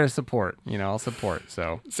I'll be there to support. I'll support.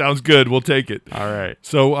 So sounds good. We'll take it. All right.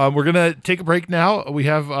 So we're gonna take a break now. We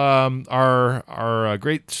have our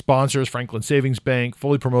great sponsors: Franklin Savings Bank,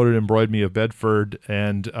 Fully Promoted Embroidered Me of Bedford,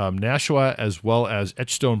 and Nashua, as well as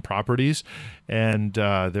Etchstone Properties, and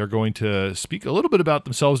they're going to speak a little bit about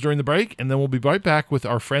themselves during the break, and then we'll be right back with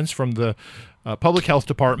our friends from the Public Health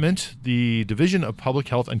Department, the Division of Public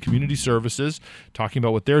Health and Community Services, talking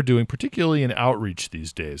about what they're doing, particularly in outreach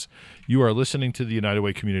these days. You are listening to the United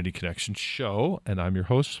Way Community Connection show, and I'm your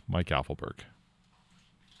host, Mike Affelberg.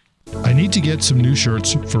 I need to get some new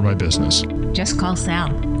shirts for my business. Just call Sal.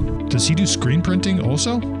 Does he do screen printing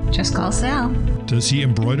also? Just call Sal. Does he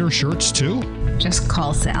embroider shirts too? Just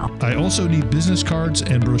call Sal. I also need business cards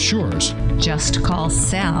and brochures. Just call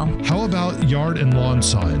Sal. How about yard and lawn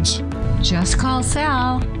signs? Just call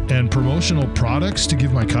Sal. And promotional products to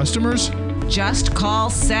give my customers? Just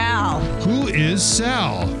call Sal. Who is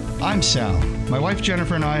Sal? I'm Sal. My wife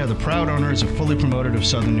Jennifer and I are the proud owners of Fully Promoted of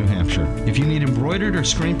Southern New Hampshire. If you need embroidered or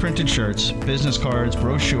screen printed shirts, business cards,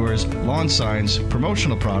 brochures, lawn signs,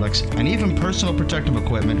 promotional products, and even personal protective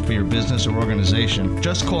equipment for your business or organization,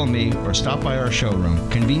 just call me or stop by our showroom,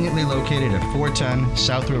 conveniently located at 410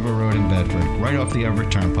 South River Road in Bedford, right off the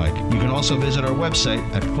Everett Turnpike. You can also visit our website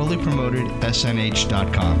at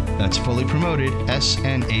fullypromotedsnh.com. That's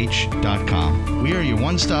fullypromotedsnh.com. We are your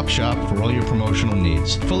one-stop shop for all your promotional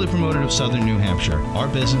needs. Fully Promoted of Southern New Hampshire. Our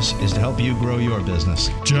business is to help you grow your business.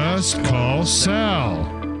 Just call Sal.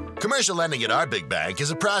 Commercial lending at our big bank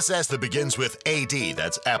is a process that begins with AD,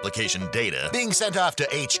 that's application data, being sent off to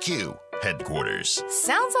HQ, headquarters.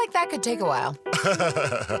 Sounds like that could take a while.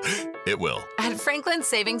 It will. At Franklin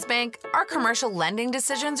Savings Bank, our commercial lending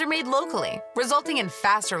decisions are made locally, resulting in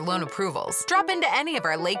faster loan approvals. Drop into any of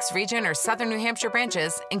our Lakes Region or Southern New Hampshire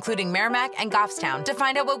branches, including Merrimack and Goffstown, to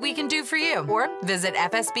find out what we can do for you. Or visit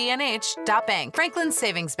fsbnh.bank. Franklin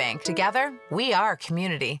Savings Bank. Together, we are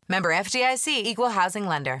community. Member FDIC, Equal Housing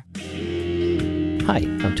Lender. Hi,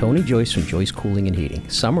 I'm Tony Joyce from Joyce Cooling and Heating.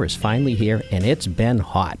 Summer is finally here, and it's been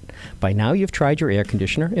hot. By now, you've tried your air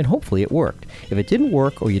conditioner, and hopefully it worked. If it didn't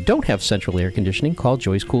work or you don't have central air conditioning, call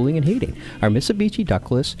Joyce Cooling and Heating. Our Mitsubishi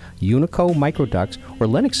ductless, Unico microducts, or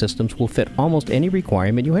Lennox systems will fit almost any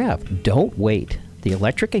requirement you have. Don't wait. The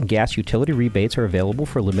electric and gas utility rebates are available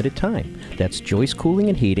for a limited time. That's Joyce Cooling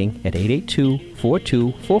and Heating at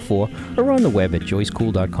 882-4244 or on the web at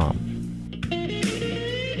joycecool.com.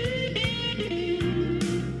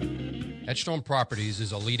 Etchstone Properties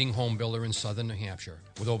is a leading home builder in Southern New Hampshire.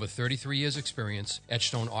 With over 33 years' experience,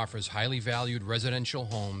 Etchstone offers highly valued residential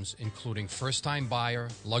homes, including first-time buyer,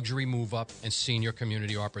 luxury move-up, and senior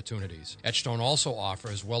community opportunities. Etchstone also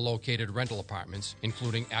offers well-located rental apartments,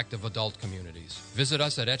 including active adult communities. Visit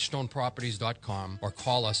us at etchstoneproperties.com or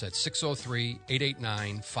call us at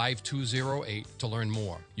 603-889-5208 to learn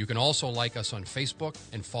more. You can also like us on Facebook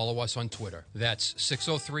and follow us on Twitter. That's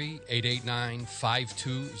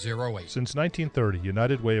 603-889-5208. Since 1930,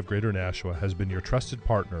 United Way of Greater Nashua has been your trusted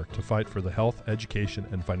partner to fight for the health, education,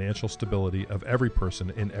 and financial stability of every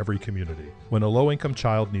person in every community. When a low-income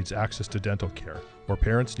child needs access to dental care, or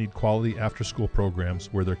parents need quality after-school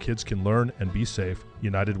programs where their kids can learn and be safe,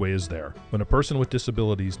 United Way is there. When a person with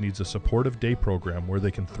disabilities needs a supportive day program where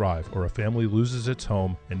they can thrive, or a family loses its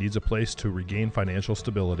home and needs a place to regain financial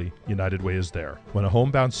stability, United Way is there. When a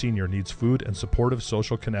homebound senior needs food and supportive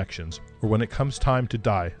social connections, or when it comes time to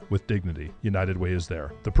die with dignity, United Way is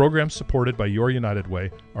there. The programs supported by your United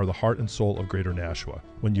Way are the heart and soul of Greater Nashua.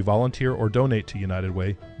 When you volunteer or donate to United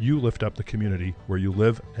Way, you lift up the community where you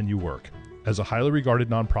live and you work. As a highly regarded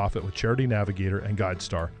nonprofit with Charity Navigator and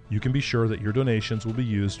GuideStar, you can be sure that your donations will be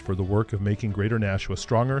used for the work of making Greater Nashua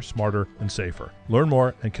stronger, smarter, and safer. Learn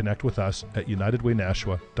more and connect with us at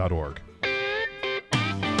unitedwaynashua.org.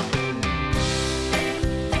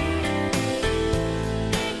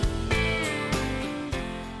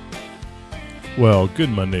 Well, good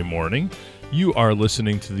Monday morning. You are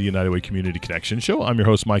listening to the United Way Community Connection Show. I'm your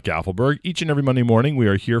host, Mike Affelberg. Each and every Monday morning, we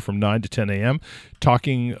are here from 9 to 10 a.m.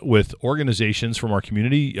 talking with organizations from our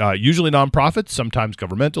community, usually nonprofits, sometimes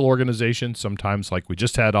governmental organizations, sometimes like we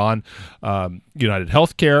just had on United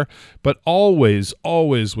Healthcare, but always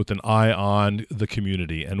with an eye on the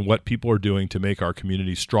community and what people are doing to make our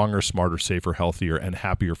community stronger, smarter, safer, healthier, and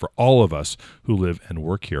happier for all of us who live and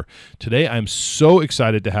work here. Today, I'm so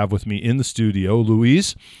excited to have with me in the studio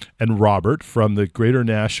Louise and Robert from the Greater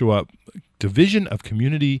Nashua Division of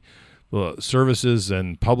Community services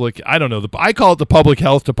and public. I don't know. I call it the public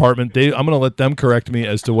health department. I'm going to let them correct me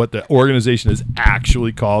as to what the organization is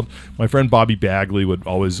actually called. My friend Bobby Bagley would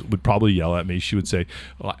probably yell at me. She would say,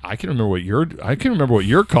 well, I can remember what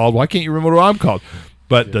you're called. Why can't you remember what I'm called?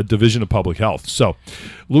 But the Division of Public Health. So,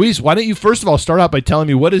 Luis, why don't you first of all start out by telling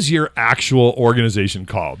me what is your actual organization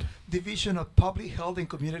called? Division of Public Health and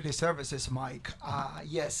Community Services, Mike.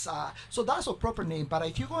 Yes. So that's a proper name. But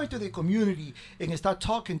if you go into the community and start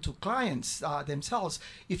talking to clients themselves,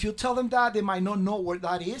 if you tell them that, they might not know what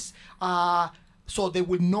that is. So they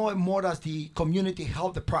will know it more as the Community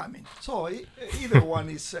Health Department. So either one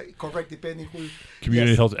is correct, depending who.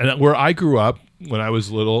 Community Health. And where I grew up when I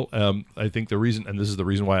was little, I think the reason, and this is the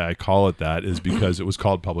reason why I call it that, is because it was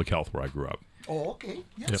called Public Health where I grew up. Oh, okay.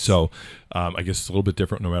 Yes. So I guess it's a little bit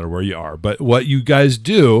different no matter where you are. But what you guys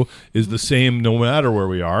do is the same no matter where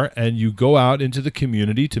we are. And you go out into the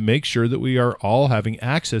community to make sure that we are all having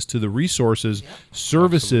access to the resources,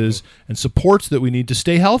 services, and supports that we need to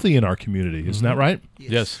stay healthy in our community. Isn't that right?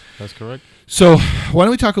 Yes, that's correct. So why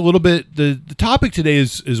don't we talk a little bit, the topic today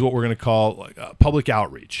is what we're going to call public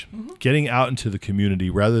outreach, getting out into the community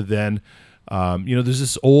rather than there's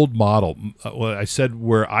this old model. I said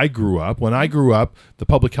where I grew up. When I grew up, the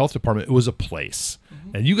public health department, it was a place,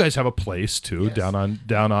 and you guys have a place too, down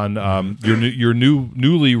on your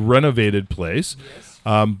newly renovated place.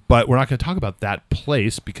 But we're not going to talk about that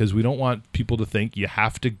place because we don't want people to think you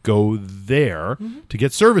have to go there to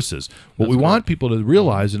get services. What we want people to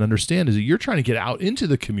realize and understand is that you're trying to get out into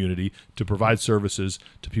the community to provide services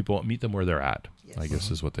to people and meet them where they're at. I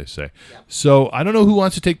guess is what they say. Yep. So I don't know who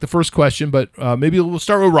wants to take the first question, but maybe we'll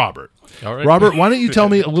start with Robert. All right. Robert, why don't you tell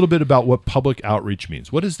me a little bit about what public outreach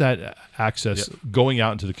means? What does that access, going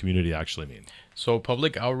out into the community, actually mean? So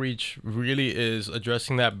public outreach really is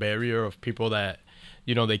addressing that barrier of people that,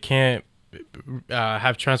 they can't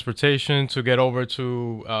have transportation to get over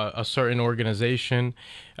to a certain organization.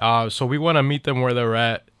 So we want to meet them where they're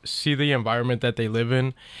at, see the environment that they live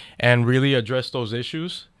in, and really address those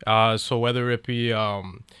issues. So whether it be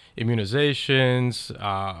immunizations,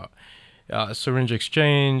 syringe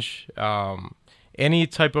exchange, any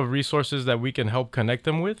type of resources that we can help connect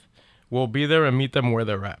them with, we'll be there and meet them where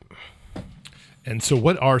they're at. And so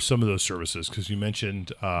what are some of those services? Because you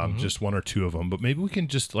mentioned just one or two of them, but maybe we can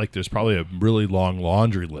just, there's probably a really long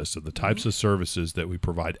laundry list of the types of services that we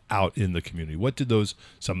provide out in the community. What did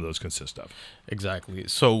some of those consist of? Exactly.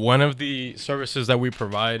 So one of the services that we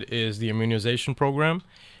provide is the immunization program.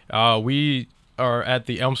 We are at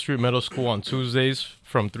the Elm Street Middle School on Tuesdays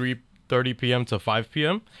from 3:30 p.m. to 5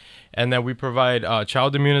 p.m. And then we provide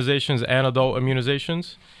child immunizations and adult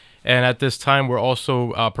immunizations. And at this time, we're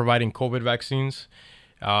also providing COVID vaccines.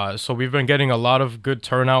 So we've been getting a lot of good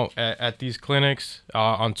turnout at these clinics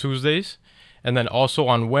on Tuesdays. And then also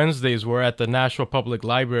on Wednesdays, we're at the Nashua Public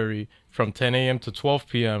Library from 10 a.m. to 12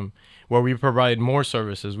 p.m., where we provide more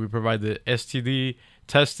services. We provide the STD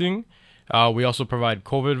testing. We also provide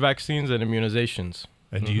COVID vaccines and immunizations.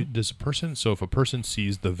 And if a person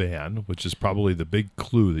sees the van, which is probably the big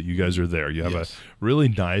clue that you guys are there, you have a really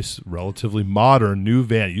nice, relatively modern new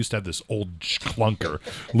van. You used to have this old clunker.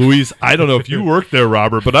 Luis, I don't know if you worked there,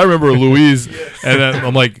 Robert, but I remember Luis, and then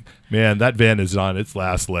I'm like, man, that van is on its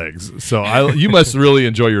last legs. So you must really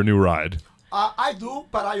enjoy your new ride. I do,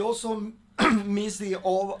 but I also miss the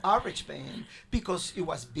old average van because it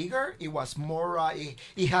was bigger, it was more,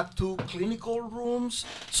 it had 2 clinical rooms,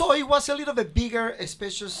 so it was a little bit bigger,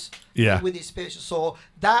 spacious, with the spacious. So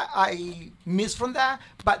that I miss from that,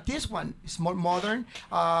 but this one is more modern.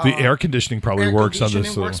 The air conditioning probably works on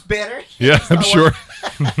this. Works better. Yeah, I'm sure.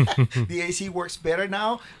 The AC works better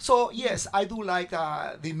now. So yes, I do like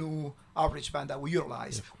the new outreach van that we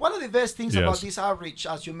utilize. One of the best things about this outreach,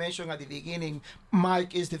 as you mentioned at the beginning,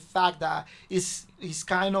 Mike, is the fact that it's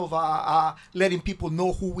kind of letting people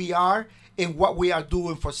know who we are and what we are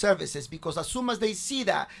doing for services, because as soon as they see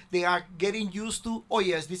that, they are getting used to, oh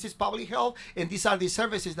yes, this is public health and these are the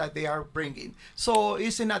services that they are bringing. So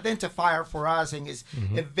it's an identifier for us, and it's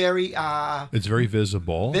a very it's very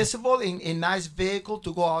visible and a nice vehicle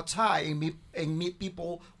to go outside and meet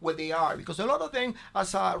people where they are, because a lot of them,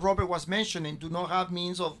 as Robert was mentioning, do not have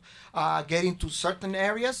means of getting to certain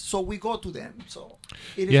areas, so we go to them. So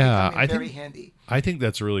it is becoming very handy. I think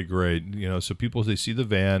that's really great. So people, they see the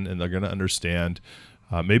van and they're going to understand.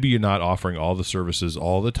 Maybe you're not offering all the services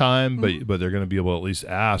all the time, but they're going to be able to at least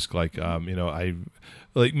ask,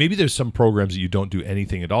 maybe there's some programs that you don't do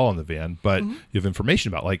anything at all in the van, but you have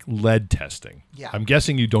information about, like lead testing. Yeah. I'm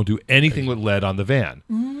guessing you don't do anything with lead on the van.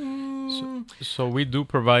 So we do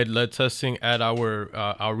provide lead testing at our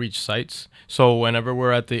outreach sites. So whenever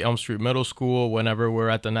we're at the Elm Street Middle School, whenever we're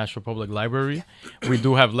at the National Public Library, we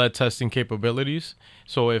do have lead testing capabilities.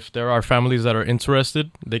 So if there are families that are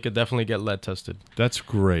interested, they could definitely get lead tested. That's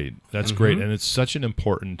great. That's great. And it's such an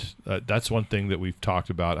important, that's one thing that we've talked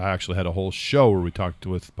about. I actually had a whole show where we talked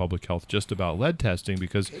with public health just about lead testing,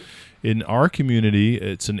 because in our community,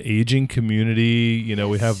 it's an aging community. You know,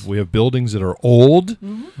 we have buildings that are old,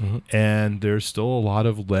 and there's still a lot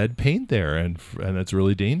of lead paint there, and it's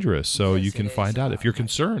really dangerous. So you can find out if you're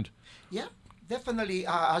concerned. Yeah, definitely.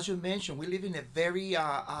 As you mentioned, we live in a very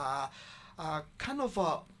kind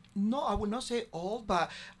of no, I would not say old, but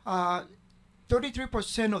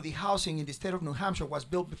 33% of the housing in the state of New Hampshire was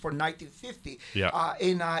built before 1950. Yeah.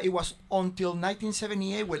 And it was until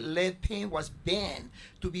 1978 when lead paint was banned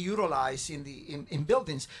to be utilized in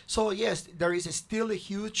buildings. So yes, there is still a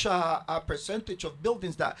huge percentage of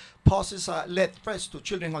buildings that poses lead threats to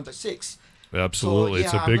children under 6. Absolutely, so,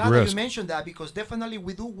 it's a big I'm glad risk. that you mentioned that, because definitely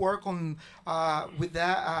we do work on with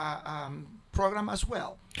that program as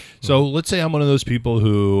well. So let's say I'm one of those people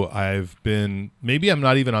who maybe I'm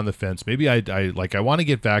not even on the fence. Maybe I want to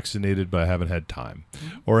get vaccinated, but I haven't had time,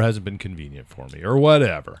 or it hasn't been convenient for me, or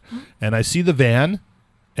whatever. And I see the van,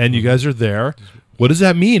 and you guys are there. What does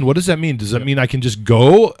that mean? Does that mean I can just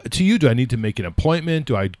go to you? Do I need to make an appointment?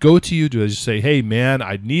 Do I go to you? Do I just say, hey, man,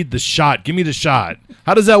 I need the shot. Give me the shot.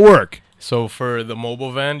 How does that work? So for the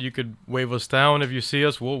mobile van, you could wave us down. If you see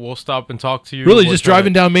us, we'll stop and talk to you. Really, just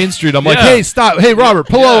driving down Main Street. I'm like, hey, stop. Hey, Robert,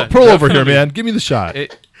 pull over here, man. Give me the shot.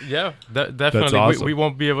 Definitely. That's awesome. We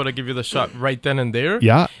won't be able to give you the shot right then and there.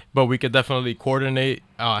 Yeah. But we could definitely coordinate,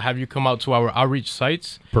 have you come out to our outreach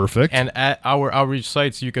sites. Perfect. And at our outreach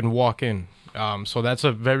sites, you can walk in. So that's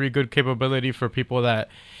a very good capability for people that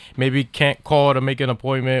maybe can't call to make an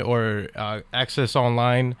appointment, or access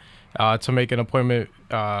online to make an appointment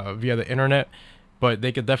via the internet. But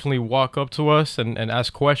they could definitely walk up to us and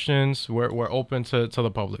ask questions. We're open to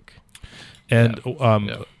the public. And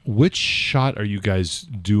which shot are you guys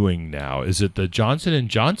doing now? Is it the Johnson &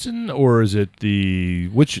 Johnson, or is it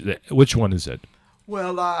which one is it?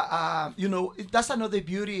 Well, that's another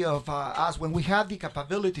beauty of us when we have the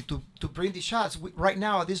capability to bring the shots. Right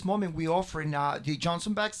now, at this moment, we're offering the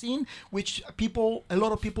Johnson vaccine, which a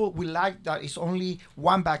lot of people will like that it's only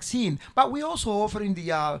one vaccine. But we're also offering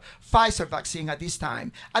the Pfizer vaccine at this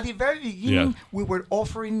time. At the very beginning, we were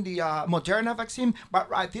offering the Moderna vaccine, but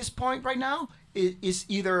at this point right now, it's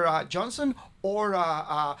either Johnson or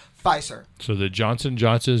Pfizer. So the Johnson &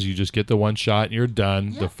 Johnson's, you just get the one shot and you're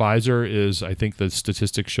done. The Pfizer is, I think the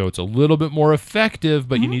statistics show it's a little bit more effective,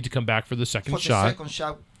 but you need to come back for the second shot. For the second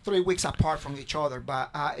shot, 3 weeks apart from each other.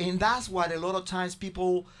 But and that's what a lot of times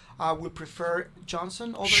people will prefer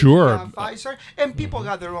Johnson over Pfizer. And people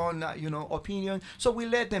got their own, opinion. So we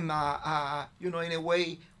let them, in a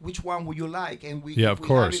way, which one would you like? And we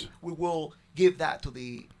will give that to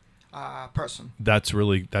the person. That's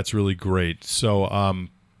really great. So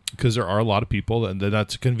because there are a lot of people, and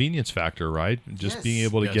that's a convenience factor, right? Just being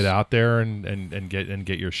able to get out there and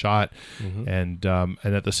get your shot, and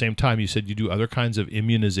at the same time, you said you do other kinds of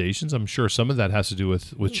immunizations. I'm sure some of that has to do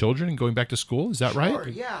with children and going back to school. Is that right?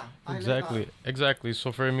 Yeah. Exactly.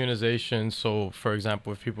 So for immunizations, for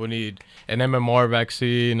example, if people need an MMR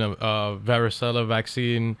vaccine, a varicella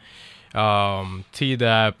vaccine,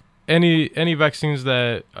 Tdap. Any vaccines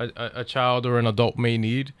that a child or an adult may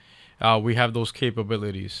need, we have those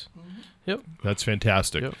capabilities. Yep. That's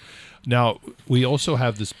fantastic. Yep. Now, we also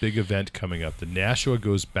have this big event coming up. The Nashua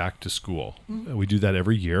goes back to school. We do that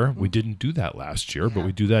every year. We didn't do that last year, but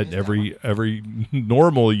we do that every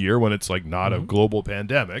normal year when it's like not a global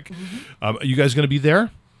pandemic. Are you guys going to be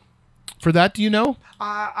there for that? Do you know?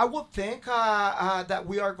 I would think that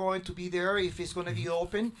we are going to be there if it's going to be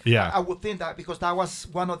open. Yeah. I would think that, because that was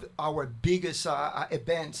one of our biggest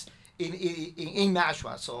events in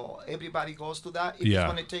Nashua. So everybody goes to that. If it's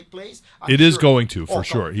going to take place. It is going to, for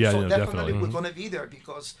sure. Yeah, so definitely. We're going to be there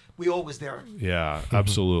because we're always there. Yeah,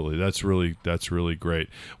 absolutely. That's really great.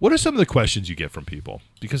 What are some of the questions you get from people?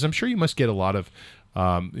 Because I'm sure you must get a lot of,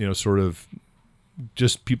 sort of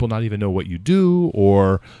just people not even know what you do,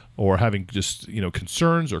 or having just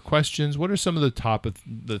concerns or questions. What are some of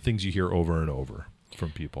the things you hear over and over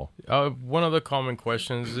from people? One of the common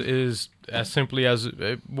questions is as simply as,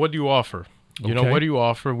 what do you offer? What do you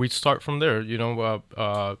offer? We start from there.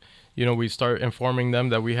 We start informing them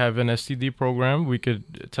that we have an STD program. We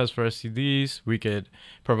could test for STDs. We could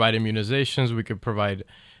provide immunizations. We could provide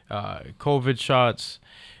COVID shots.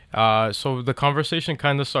 So the conversation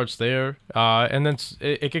kind of starts there, and then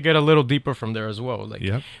it could get a little deeper from there as well.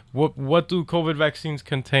 Like, what do COVID vaccines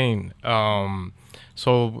contain?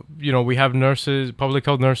 So, we have nurses, public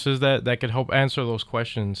health nurses that can help answer those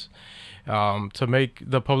questions to make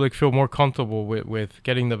the public feel more comfortable with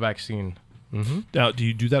getting the vaccine. Mm-hmm. Now, do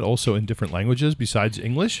you do that also in different languages besides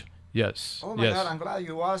English? Yes. Oh my God, I'm glad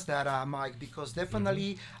you asked that, Mike, because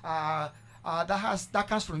definitely that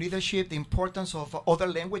comes from leadership, the importance of other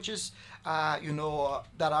languages, that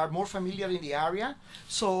are more familiar in the area.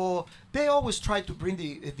 So they always try to bring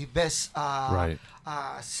the best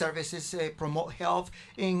services, promote health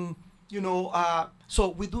in. So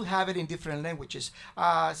we do have it in different languages.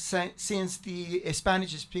 Since the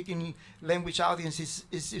Spanish-speaking language audience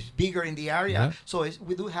is bigger in the area, so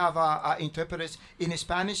we do have interpreters in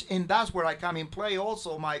Spanish, and that's where I come in play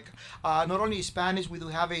also, Mike. Not only Spanish, we do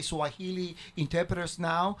have a Swahili interpreters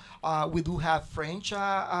now. We do have French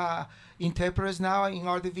interpreters now in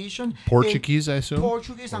our division. Portuguese, I assume?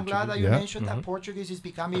 Portuguese. I'm glad that you mentioned that Portuguese is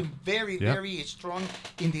becoming very, very strong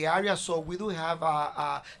in the area. So we do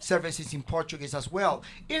have services in Portuguese as well.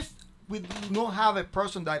 If we do not have a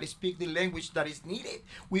person that speaks the language that is needed,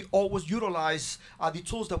 we always utilize the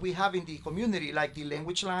tools that we have in the community, like the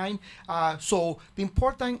language line. So the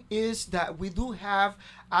important is that we do have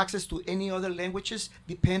access to any other languages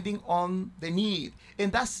depending on the need.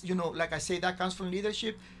 And that's, like I say, that comes from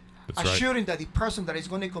leadership. Assuring that the person that is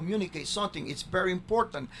going to communicate something is very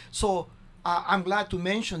important. So I'm glad to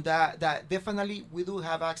mention that definitely we do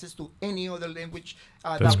have access to any other language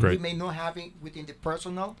that we may not have within the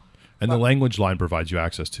personal. And the language line provides you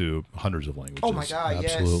access to hundreds of languages. Oh my God,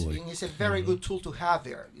 absolutely. Yes. And it's a very good tool to have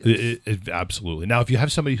there. It, absolutely. Now, if you have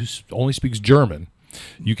somebody who only speaks German,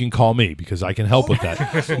 you can call me because I can help with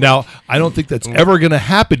that. Now, I don't think that's ever going to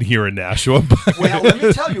happen here in Nashua. Well, let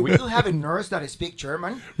me tell you, we do have a nurse that speaks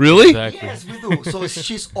German. Really? Exactly. Yes, we do. So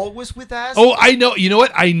she's always with us. Oh, I know. You know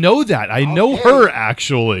what? I know that. I know her,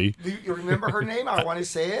 actually. Do you remember her name? I want to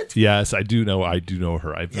say it. Yes, I do know. I do know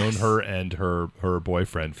her. I've known her and her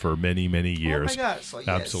boyfriend for many, many years. Oh, my God. So, yes.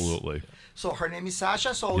 Absolutely. So her name is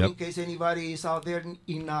Sasha. So in case anybody is out there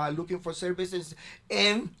in looking for services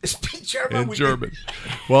and speak German. In German.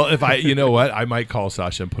 Well, if you know what, I might call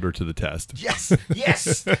Sasha and put her to the test. Yes.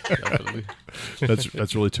 Definitely.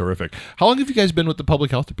 That's really terrific. How long have you guys been with the public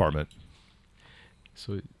health department?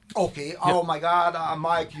 Okay. Oh my God,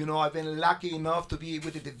 Mike. I've been lucky enough to be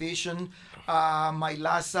with the division my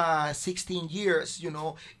last 16 years.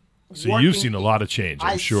 So you've seen a lot of change,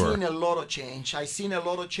 I'm sure. I've seen a lot of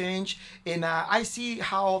change, and I see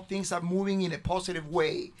how things are moving in a positive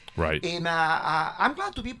way. Right. And I'm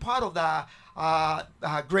glad to be part of the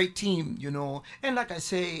great team, And like I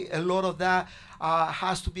say, a lot of that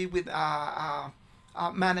has to be with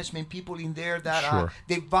management people in there that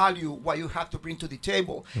they value what you have to bring to the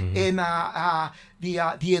table. Mm-hmm. And the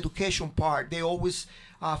education part, they always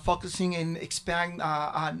focusing and expand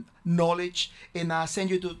knowledge and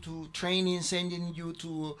send you to training, sending you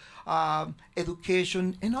to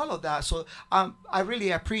education and all of that. So I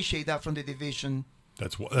really appreciate that from the division.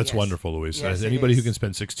 That's wonderful, Luis. Yes, anybody who can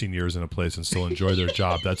spend 16 years in a place and still enjoy their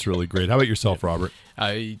job, that's really great. How about yourself, Robert?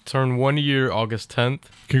 I turned 1 year August 10th.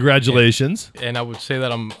 Congratulations. And I would say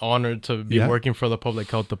that I'm honored to be working for the public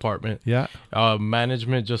health department. Yeah.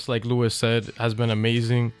 Management, just like Luis said, has been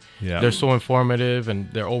amazing. Yeah. They're so informative,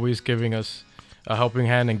 and they're always giving us a helping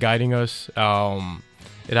hand and guiding us.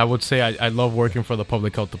 And I would say I love working for the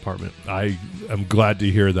public health department. I am glad to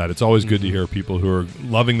hear that. It's always good to hear people who are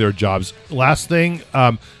loving their jobs. Last thing,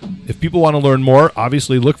 if people want to learn more,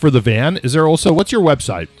 obviously look for the van. Is there also, what's your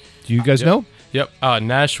website? Do you guys know? Yep,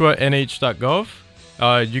 NashuaNH.gov.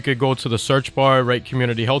 You could go to the search bar, write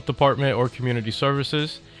Community Health Department or Community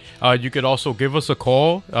Services. You could also give us a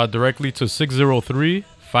call directly to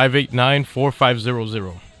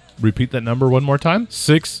 603-589-4500. Repeat that number one more time.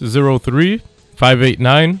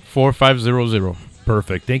 603-589-4500.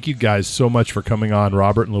 Perfect. Thank you guys so much for coming on,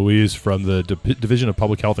 Robert and Louise from the Division of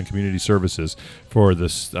Public Health and Community Services for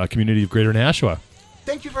this community of Greater Nashua.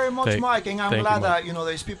 Thank you very much, Mike, and I'm glad that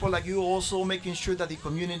there's people like you also making sure that the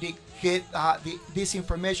community get this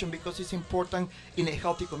information, because it's important in a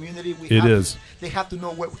healthy community. They have to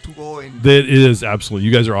know where to go. It is, absolutely.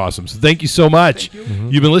 You guys are awesome. So thank you so much. Thank you. Mm-hmm.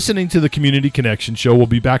 You've been listening to the Community Connection Show. We'll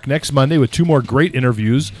be back next Monday with 2 more great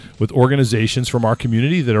interviews with organizations from our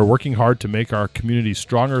community that are working hard to make our community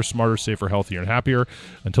stronger, smarter, safer, healthier, and happier.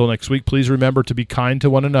 Until next week, please remember to be kind to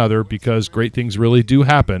one another, because great things really do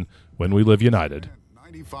happen when we live united.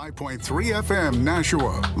 95.3 FM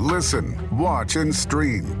Nashua. Listen, watch, and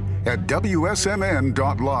stream at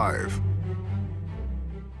WSMN.live.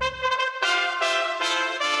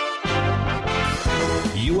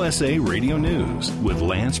 USA Radio News with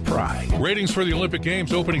Lance Pry. Ratings for the Olympic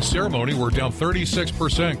Games opening ceremony were down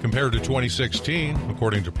 36% compared to 2016,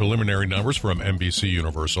 according to preliminary numbers from NBC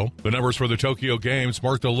Universal. The numbers for the Tokyo Games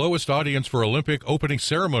marked the lowest audience for Olympic opening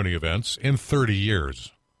ceremony events in 30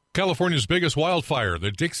 years. California's biggest wildfire,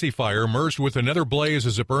 the Dixie Fire, merged with another blaze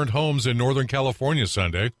as it burned homes in Northern California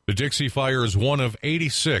Sunday. The Dixie Fire is one of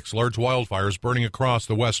 86 large wildfires burning across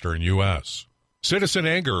the western U.S. Citizen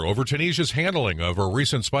anger over Tunisia's handling of a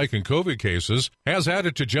recent spike in COVID cases has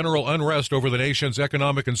added to general unrest over the nation's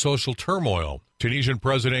economic and social turmoil. Tunisian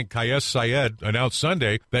President Kais Saied announced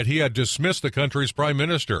Sunday that he had dismissed the country's prime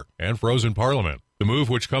minister and frozen parliament. The move,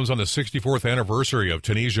 which comes on the 64th anniversary of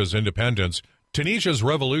Tunisia's independence. Tunisia's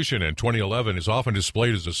revolution in 2011 is often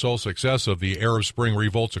displayed as the sole success of the Arab Spring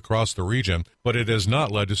revolts across the region, but it has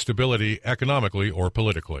not led to stability economically or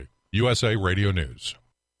politically. USA Radio News.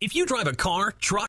 If you drive a car, truck,